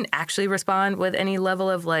actually respond with any level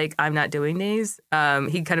of like, I'm not doing these.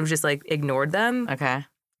 He kind of just like ignored them. Okay.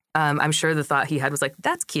 I'm sure the thought he had was like,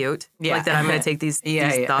 that's cute. Yeah. Like that I'm going to take these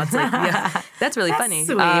thoughts. Like, yeah, that's really funny.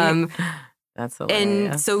 Sweet. That's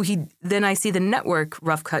hilarious. And so then I see the network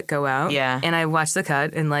rough cut go out. Yeah. And I watched the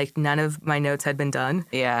cut, and like none of my notes had been done.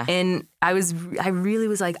 Yeah. And I really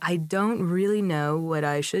was like, I don't really know what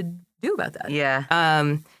I should do about that. Yeah.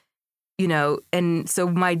 And so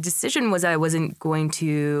my decision was that I wasn't going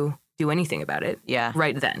to do anything about it. Yeah.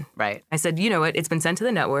 Right then. Right. I said, you know what? It's been sent to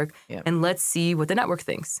the network, and let's see what the network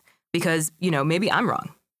thinks, because maybe I'm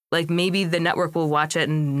wrong. Like maybe the network will watch it,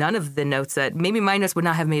 and none of the notes maybe my notes would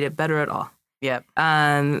not have made it better at all. Yep.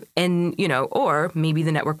 Or maybe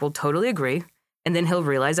the network will totally agree, and then he'll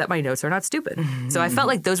realize that my notes are not stupid. Mm-hmm. So I felt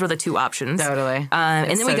like those were the two options. Totally.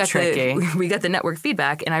 And then we got the network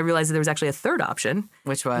feedback, and I realized that there was actually a third option,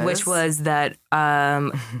 which was that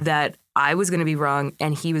that I was going to be wrong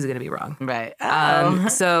and he was going to be wrong. Right.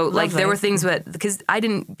 So like there were things what I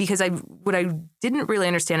didn't really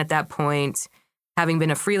understand at that point, having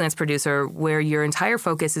been a freelance producer, where your entire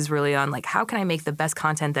focus is really on like, how can I make the best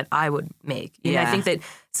content that I would make? I think that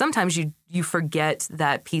sometimes you forget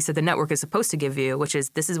that piece that the network is supposed to give you, which is,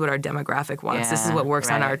 this is what our demographic wants. This is what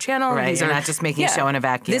works on our channel. Right. You're not just making a show in a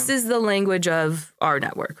vacuum. This is the language of our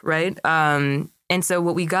network, right? And so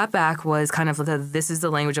what we got back was kind of this is the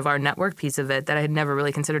language of our network piece of it that I had never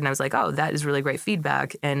really considered. And I was like, oh, that is really great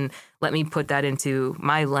feedback. And let me put that into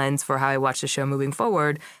my lens for how I watch the show moving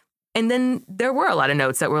forward. And then there were a lot of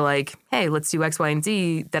notes that were like, hey, let's do X, Y, and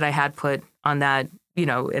Z that I had put on that,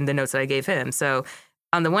 in the notes that I gave him. So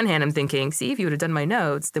on the one hand, I'm thinking, see, if you would have done my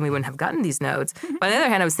notes, then we wouldn't have gotten these notes. But on the other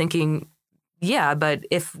hand, I was thinking, yeah, but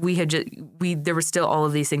if we had there were still all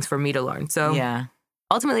of these things for me to learn. So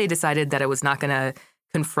ultimately I decided that I was not going to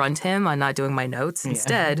confront him on not doing my notes.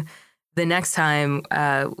 Instead, the next time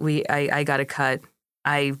I got a cut,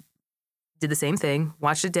 I did the same thing,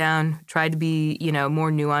 watched it down, tried to be,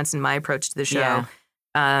 more nuanced in my approach to the show,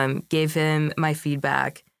 gave him my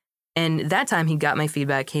feedback. And that time he got my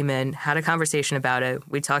feedback, came in, had a conversation about it.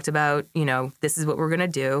 We talked about, this is what we're going to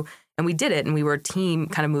do. And we did it. And we were a team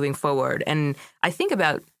kind of moving forward. And I think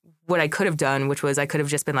about what I could have done, which was I could have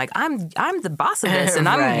just been like, I'm the boss of this, and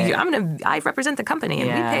I represent the company, and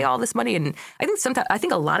we pay all this money. And I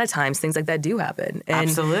think a lot of times things like that do happen. And,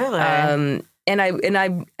 absolutely. And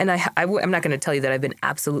I'm not going to tell you that I've been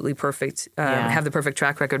absolutely perfect, have the perfect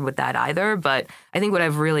track record with that either. But I think what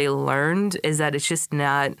I've really learned is that it's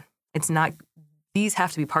not, these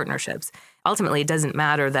have to be partnerships. Ultimately, it doesn't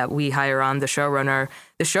matter that we hire on the showrunner.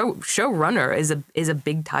 The showrunner is a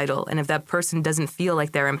big title. And if that person doesn't feel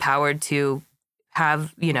like they're empowered to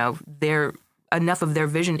have, enough of their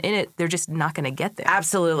vision in it, they're just not going to get there.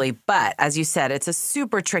 Absolutely. But as you said, it's a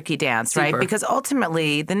super tricky dance, right? Because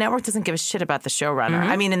ultimately, the network doesn't give a shit about the showrunner.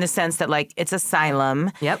 Mm-hmm. I mean, in the sense that, like, it's Asylum.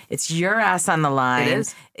 Yep. It's your ass on the line. It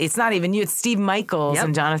is. It's not even you. It's Steve Michaels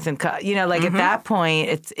and Jonathan. At that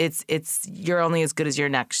point, it's you're only as good as your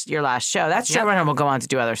last show. That showrunner will go on to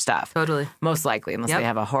do other stuff. Totally. Most likely, unless they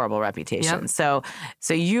have a horrible reputation. Yep.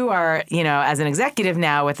 So you are, as an executive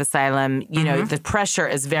now with Asylum, the pressure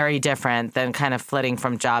is very different than kind of flitting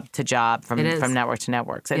from job to job, from network to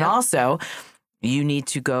networks. And also, you need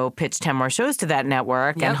to go pitch 10 more shows to that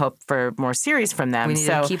network and hope for more series from them. We need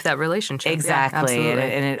to keep that relationship. Exactly.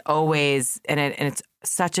 And it's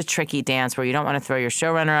such a tricky dance where you don't want to throw your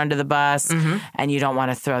showrunner under the bus and you don't want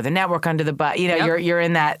to throw the network under the bus. You're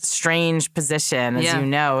in that strange position, as you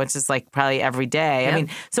know, which is like probably every day. I mean,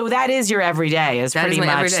 so that is your everyday, is pretty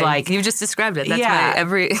much like you just described it. That's my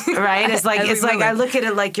every right. It's like like I look at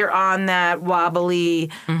it like you're on that wobbly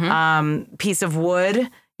piece of wood.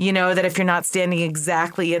 That if you're not standing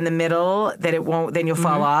exactly in the middle, that it won't. Then you'll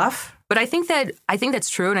fall off. But I think that's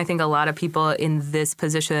true, and I think a lot of people in this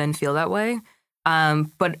position feel that way.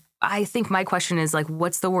 But I think my question is like,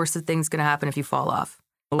 what's the worst thing's going to happen if you fall off?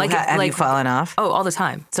 Have you fallen off? Oh, all the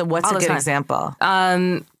time. So what's a good example?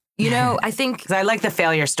 I think... Because I like the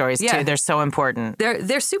failure stories, too. They're so important.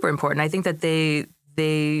 They're super important. I think that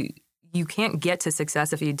you can't get to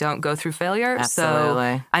success if you don't go through failure.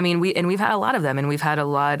 Absolutely. So, I mean, we've had a lot of them, and we've had a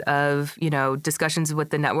lot of, discussions with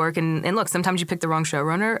the network. And look, sometimes you pick the wrong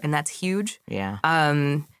showrunner, and that's huge. Yeah.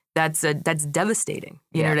 That's devastating.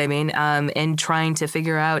 You know what I mean? And trying to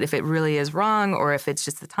figure out if it really is wrong or if it's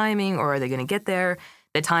just the timing or are they going to get there.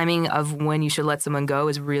 The timing of when you should let someone go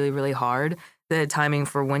is really, really hard. The timing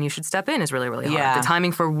for when you should step in is really, really hard. Yeah. The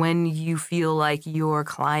timing for when you feel like your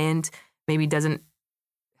client maybe doesn't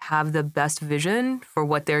have the best vision for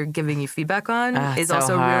what they're giving you feedback on is so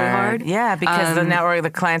also really hard. Yeah, because the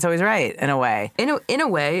client's always right in a way. In a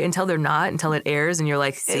way, until they're not, until it airs and you're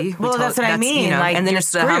like, see? That's what I mean. And then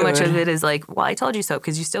it's how much of it is like, well, I told you so,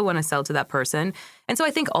 because you still want to sell to that person. And so I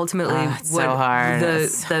think ultimately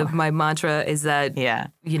my mantra is that,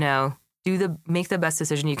 make the best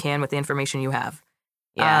decision you can with the information you have.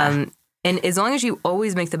 Yeah. And as long as you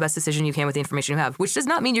always make the best decision you can with the information you have, which does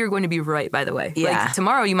not mean you're going to be right, by the way. Yeah. Like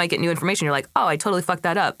tomorrow you might get new information. You're like, oh, I totally fucked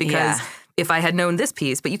that up because if I had known this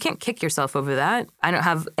piece, but you can't kick yourself over that. I don't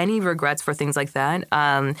have any regrets for things like that.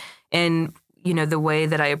 And the way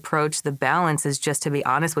that I approach the balance is just to be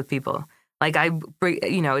honest with people. Like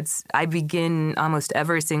I begin almost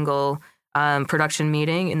every single production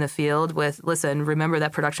meeting in the field with, listen, remember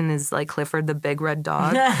that production is like Clifford the big red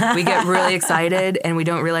dog. We get really excited and we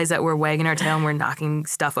don't realize that we're wagging our tail and we're knocking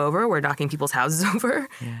stuff over. We're knocking people's houses over.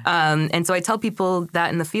 Yeah. And so I tell people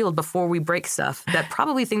that in the field before we break stuff, that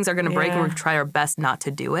probably things are going to break and we're going to try our best not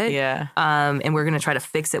to do it. Yeah. And we're going to try to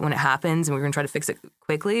fix it when it happens and we're going to try to fix it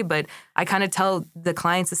quickly. But I kind of tell the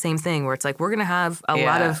clients the same thing where it's like, we're going to have a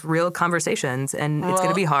lot of real conversations and it's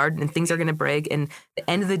going to be hard and things are going to break. And at the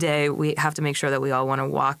end of the day, we have to make sure that we all want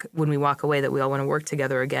to when we walk away, that we all want to work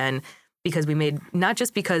together again, because we made, not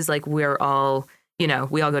just because like we're all,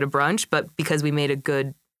 we all go to brunch, but because we made a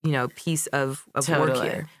good, piece of work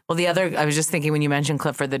here. Well, I was just thinking when you mentioned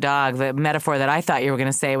Clifford the dog, the metaphor that I thought you were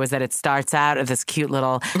going to say was that it starts out as this cute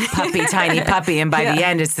little puppy, tiny puppy, and by the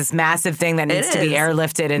end it's this massive thing that needs to be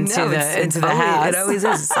airlifted into the house. It always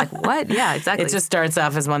is. It's like, what? Yeah, exactly. It just starts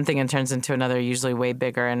off as one thing and turns into another, usually way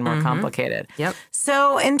bigger and more complicated. Yep.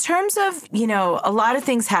 So in terms of, a lot of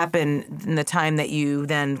things happened in the time that you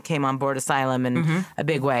then came on board Asylum in a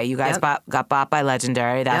big way. You guys got bought by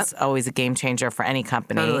Legendary. That's always a game changer for any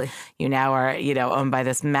company. Totally. You now are, owned by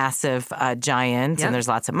this massive giant, and there's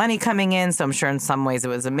lots of money coming in. So I'm sure in some ways it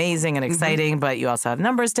was amazing and exciting, but you also have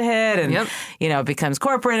numbers to hit, and it becomes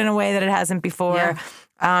corporate in a way that it hasn't before. Yeah.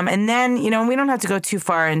 And then, we don't have to go too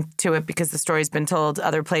far into it because the story's been told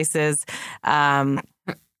other places. And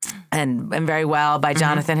very well by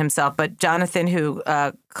Jonathan himself. But Jonathan, who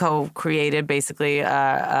co-created basically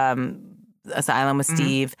Asylum with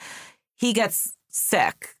Steve, he gets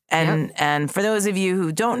sick. And for those of you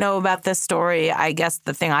who don't know about this story, I guess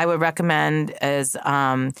the thing I would recommend is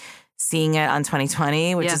seeing it on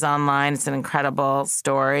 2020, which is online. It's an incredible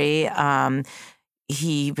story.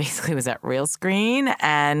 He basically was at Real Screen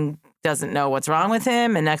and doesn't know what's wrong with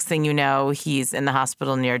him. And next thing you know, he's in the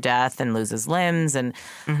hospital near death and loses limbs. And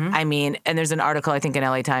I mean, and there's an article, I think, in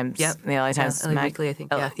LA Times. Yep. The LA Times. LA Weekly, I think.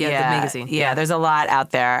 The magazine. Yeah, there's a lot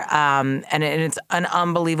out there. And it's an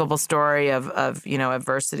unbelievable story of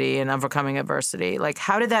adversity and overcoming adversity. Like,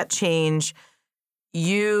 how did that change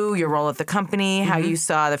your role at the company, how you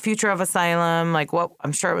saw the future of Asylum? Like,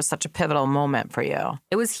 I'm sure it was such a pivotal moment for you.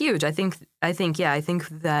 It was huge. I think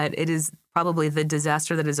that it is probably the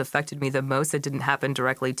disaster that has affected me the most that didn't happen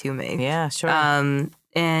directly to me. Yeah, sure. And,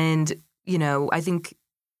 I think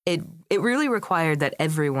it really required that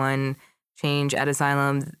everyone change at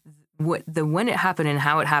Asylum. When it happened and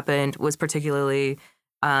how it happened was particularly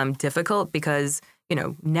difficult because,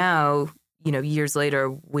 now, years later,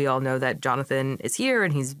 we all know that Jonathan is here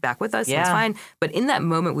and he's back with us. Yeah. And it's fine. But in that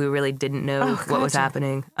moment, we really didn't know what was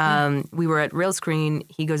happening. We were at Real Screen.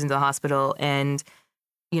 He goes into the hospital and,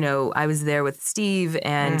 I was there with Steve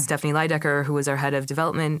and Stephanie Leidecker, who was our head of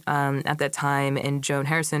development at that time, and Joan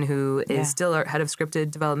Harrison, who is still our head of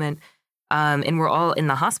scripted development. And we're all in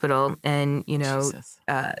the hospital. And,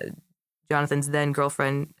 Jonathan's then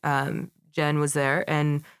girlfriend, Jen, was there.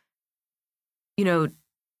 And,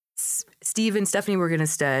 Steve and Stephanie were going to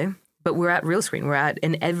stay, but we're at Real Screen.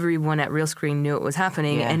 And everyone at Real Screen knew it was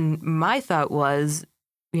happening. Yeah. And my thought was,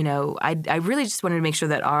 I really just wanted to make sure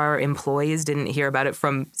that our employees didn't hear about it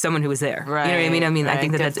from someone who was there. Right. You know what I mean? I mean, right. I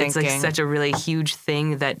think it's like such a really huge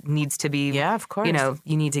thing that needs to be. Yeah, of course.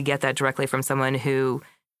 You need to get that directly from someone who,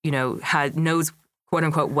 knows, quote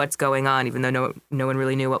unquote, what's going on, even though no one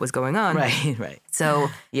really knew what was going on. Right. So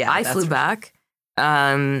I flew back.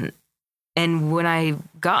 And when I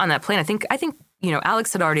got on that plane, I think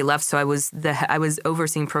Alex had already left, so I was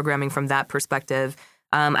overseeing programming from that perspective.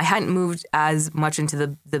 I hadn't moved as much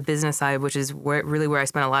into the business side, which is where I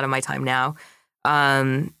spend a lot of my time now.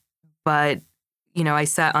 But I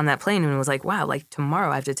sat on that plane and was like, wow, like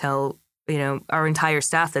tomorrow I have to tell our entire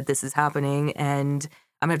staff that this is happening, and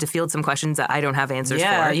I'm gonna have to field some questions that I don't have answers for.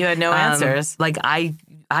 Yeah, you had no answers. Like I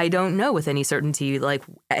don't know with any certainty like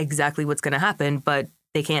exactly what's gonna happen, but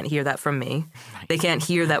they can't hear that from me. Right. They can't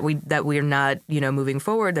hear that we're not, moving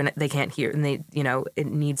forward. And they can't hear, and they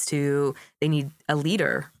need a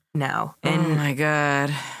leader now. And oh my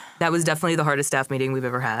God, that was definitely the hardest staff meeting we've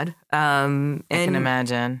ever had. I can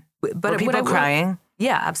imagine. But were people crying?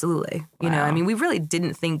 Yeah, absolutely. Wow. We really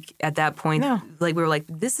didn't think at that point. No. Like we were like,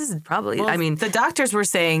 this is probably. Well, the doctors were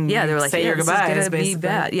saying, yeah, they were like, say your goodbyes. This is gonna be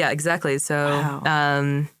bad. Yeah, exactly. So,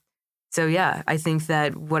 wow. So yeah, I think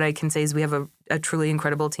that what I can say is we have a truly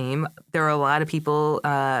incredible team. There are a lot of people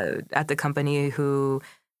at the company who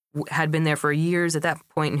had been there for years at that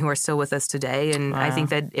point and who are still with us today. And I think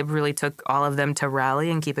that it really took all of them to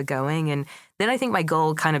rally and keep it going. And then I think my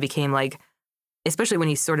goal kind of became like, especially when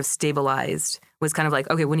he sort of stabilized, was kind of like,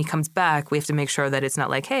 okay, when he comes back, we have to make sure that it's not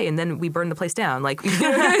like, hey, and then we burn the place down. Like,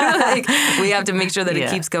 like we have to make sure that it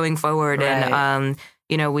keeps going forward. Right. And,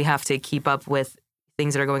 we have to keep up with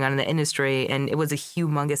things that are going on in the industry. And it was a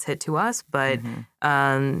humongous hit to us. But,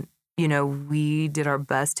 we did our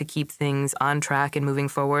best to keep things on track and moving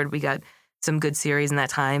forward. We got some good series in that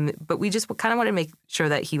time. But we just kind of wanted to make sure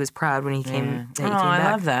that he was proud when he came back.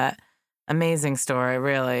 I love that. Amazing story,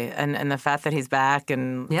 really. And the fact that he's back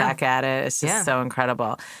and back at it, it's just so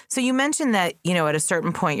incredible. So you mentioned that, at a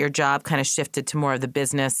certain point, your job kind of shifted to more of the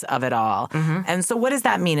business of it all. Mm-hmm. And so what does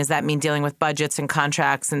that mean? Does that mean dealing with budgets and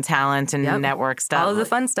contracts and talent and network stuff? All of the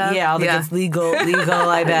fun stuff. Yeah, all the good legal,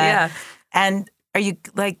 I bet. Yeah. And are you,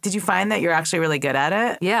 did you find that you're actually really good at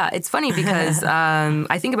it? Yeah, it's funny because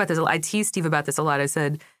I think about this. I tease Steve about this a lot. I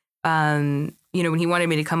said, when he wanted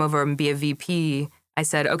me to come over and be a VP, I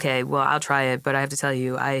said, okay, well, I'll try it, but I have to tell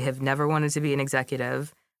you, I have never wanted to be an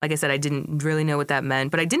executive. Like I said, I didn't really know what that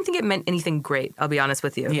meant, but I didn't think it meant anything great, I'll be honest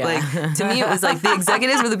with you. Yeah. Like, to me, it was like the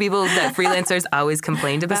executives were the people that freelancers always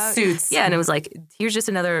complained about. The suits. Yeah, and it was like, here's just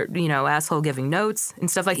another, asshole giving notes and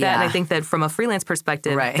stuff like that. And I think that from a freelance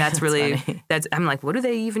perspective, that's really, I'm like, what do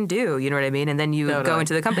they even do? You know what I mean? And then you go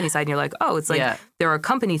into the company side and you're like, oh, it's like there are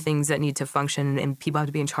company things that need to function and people have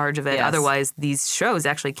to be in charge of it. Yes. Otherwise, these shows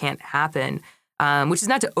actually can't happen. Which is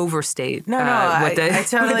not to overstate what I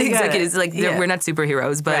totally the executives like. We're not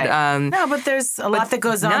superheroes, but no, but there's a lot that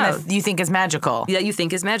goes on that you think is magical. Yeah, you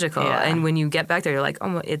think is magical, and when you get back there, you're like,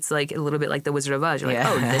 oh, it's like a little bit like the Wizard of Oz. You're like,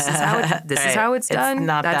 oh, this is how it's done.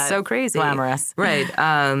 That's so crazy, glamorous, right?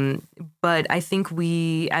 But I think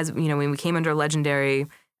when we came under Legendary,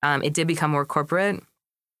 it did become more corporate,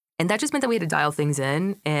 and that just meant that we had to dial things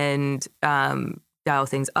in and dial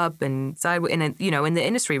things up and side, and and the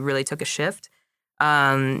industry really took a shift.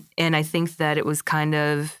 And I think that it was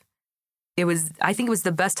I think it was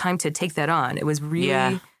the best time to take that on. It was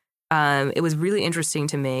really, it was really interesting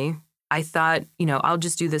to me. I thought, I'll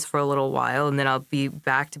just do this for a little while and then I'll be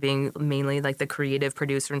back to being mainly like the creative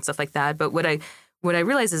producer and stuff like that. But what I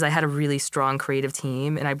realized is I had a really strong creative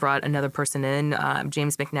team, and I brought another person in,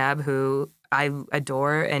 James McNabb, who I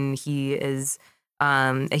adore, and he is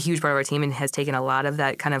a huge part of our team and has taken a lot of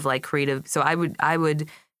that kind of like creative. So I would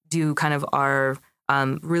do kind of our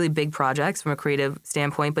really big projects from a creative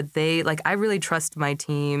standpoint, but I really trust my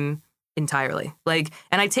team entirely. Like,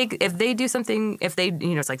 and I take, if they do something, if they,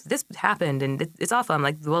 it's like, this happened and it's awful. I'm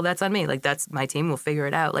like, well, that's on me. Like, that's my team. We'll figure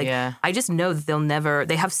it out. Like, I just know that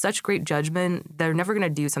they have such great judgment. They're never going to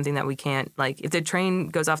do something that we can't, like, if the train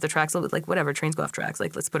goes off the tracks, like, whatever, trains go off tracks.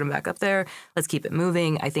 Like, let's put them back up there. Let's keep it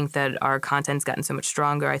moving. I think that our content's gotten so much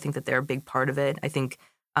stronger. I think that they're a big part of it. I think,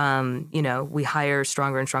 we hire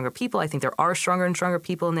stronger and stronger people. I think there are stronger and stronger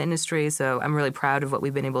people in the industry. So I'm really proud of what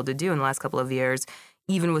we've been able to do in the last couple of years,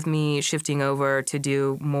 even with me shifting over to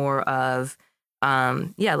do more of, a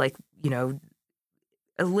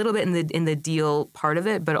little bit in the deal part of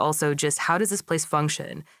it, but also just how does this place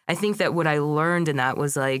function? I think that what I learned in that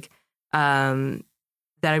was like, that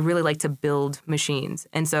I really like to build machines.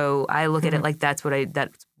 And so I look at it like that's what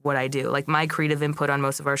I do. Like my creative input on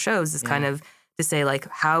most of our shows is kind of to say like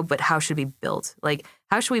how should we build? Like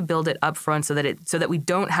how should we build it up front so that we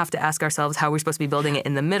don't have to ask ourselves how we're supposed to be building it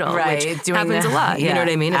in the middle, which happens a lot. You know what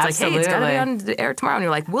I mean? It's absolutely. like, hey, it's got to be on the air tomorrow. And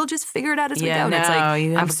you're like, we'll just figure it out as we go. And it's like,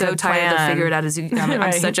 I'm so tired of figure it out as you go.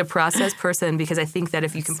 I'm such a process person because I think that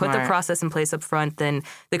if you can put the process in place up front, then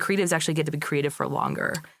the creatives actually get to be creative for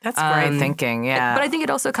longer. That's great thinking, yeah. But I think it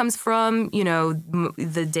also comes from,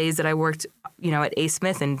 the days that I worked, at A.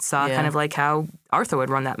 Smith and saw kind of like how Arthur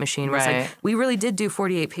would run that machine. Where it's like, we really did do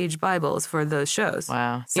 48-page Bibles for those shows.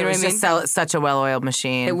 Wow. So it was just such a well-oiled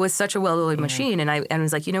machine. It was such a well-oiled machine. And I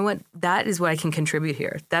was like, you know what? That is what I can contribute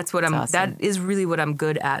here. That's what awesome. That is really what I'm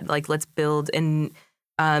good at. Like, let's build. And,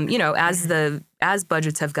 as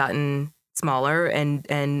budgets have gotten smaller and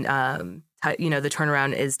the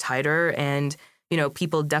turnaround is tighter and,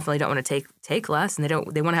 people definitely don't want to take less and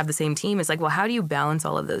they want to have the same team. It's like, well, how do you balance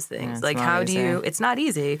all of those things? Like, how do you, it's not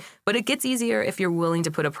easy, but it gets easier if you're willing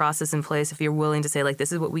to put a process in place, if you're willing to say, like,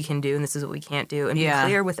 this is what we can do and this is what we can't do, and be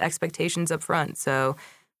clear with expectations up front. So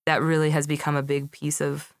that really has become a big piece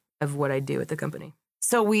of what I do at the company.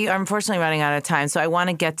 So we are unfortunately running out of time. So I want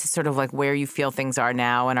to get to sort of like where you feel things are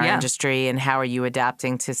now in our industry and how are you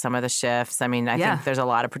adapting to some of the shifts? I mean, I think there's a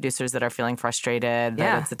lot of producers that are feeling frustrated,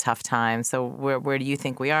 that it's a tough time. So where do you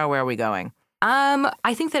think we are? Where are we going?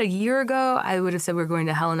 I think that a year ago, I would have said we're going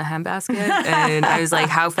to hell in a handbasket. And I was like,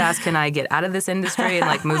 how fast can I get out of this industry and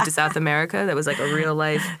like move to South America? That was like a real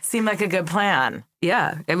life. Seemed like a good plan.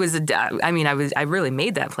 Yeah, it was. I really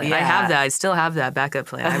made that plan. I have that. I still have that backup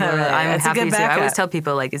plan. I'm happy to. I always tell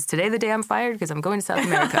people, like, is today the day I'm fired? Because I'm going to South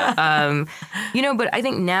America. But I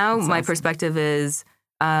think now my perspective is,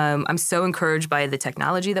 I'm so encouraged by the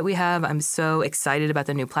technology that we have. I'm so excited about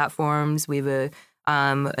the new platforms. We have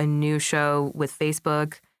a new show with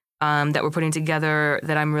Facebook that we're putting together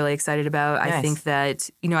that I'm really excited about. Nice. I think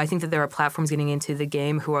that there are platforms getting into the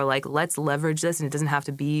game who are like, let's leverage this, and it doesn't have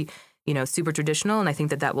to be super traditional. And I think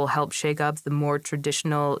that will help shake up the more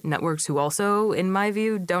traditional networks who also, in my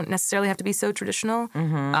view, don't necessarily have to be so traditional.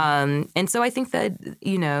 Mm-hmm. And so I think that,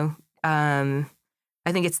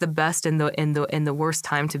 I think it's the best in the worst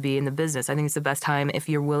time to be in the business. I think it's the best time if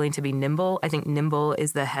you're willing to be nimble. I think nimble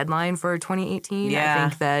is the headline for 2018. Yeah. I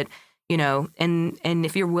think that, and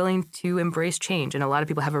if you're willing to embrace change, and a lot of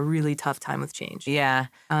people have a really tough time with change. Yeah.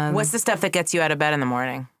 What's the stuff that gets you out of bed in the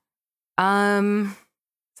morning?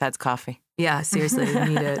 Besides coffee. Yeah, seriously, you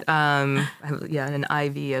need it. An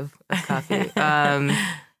IV of coffee.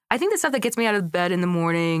 I think the stuff that gets me out of bed in the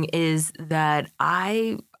morning is that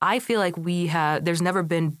I feel like there have never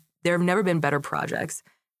been better projects.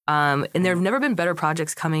 And there have never been better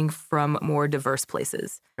projects coming from more diverse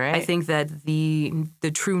places. Right. I think that the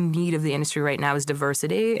true need of the industry right now is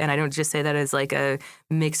diversity. And I don't just say that as like a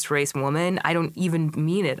mixed race woman. I don't even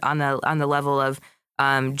mean it on the level of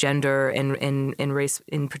gender and race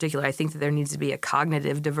in particular. I think that there needs to be a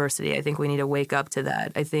cognitive diversity. I think we need to wake up to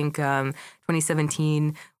that. I think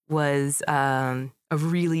 2017 was a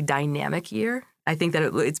really dynamic year. I think that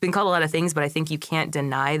it's been called a lot of things, but I think you can't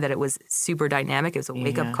deny that it was super dynamic. It was a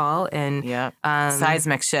wake-up call. And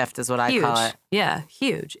seismic shift is what I call it. Yeah,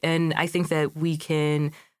 huge. And I think that we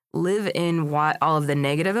can live in all of the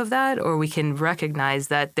negative of that, or we can recognize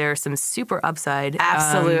that there's some super upside.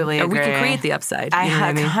 Absolutely agree. Or we can create the upside. I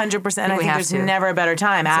 100%. I think there's never a better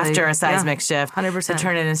time after a seismic shift 100%. To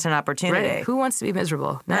turn it into an opportunity. Right. Who wants to be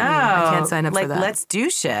miserable? No. I can't sign up for that. Let's do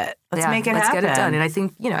shit. Let's make it happen. Let's get it done. And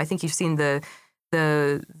I think you've seen the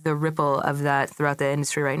ripple of that throughout the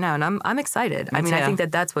industry right now. And I'm excited. I think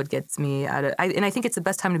that's what gets me out of and I think it's the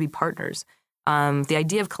best time to be partners. The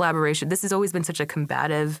idea of collaboration, this has always been such a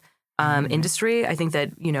combative industry. I think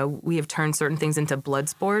that, we have turned certain things into blood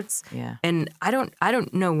sports. Yeah. And I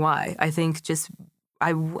don't know why. I think just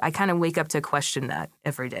I kind of wake up to question that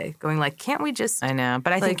every day, going like, can't we just... I know,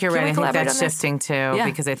 but I think you're right. I think that's shifting too,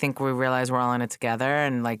 because I think we realize we're all in it together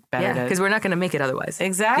and like better to... because we're not going to make it otherwise.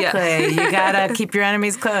 Exactly. Yeah. You got to keep your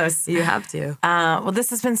enemies close. You have to. Well, this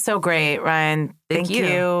has been so great, Ryan. Thank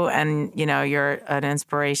you. And, you're an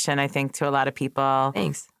inspiration, I think, to a lot of people.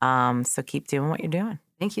 Thanks. So keep doing what you're doing.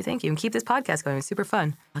 Thank you. And keep this podcast going. It's super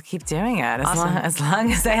fun. I'll keep doing it. As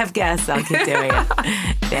long as I have guests, I'll keep doing it.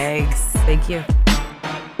 Thanks. Thank you.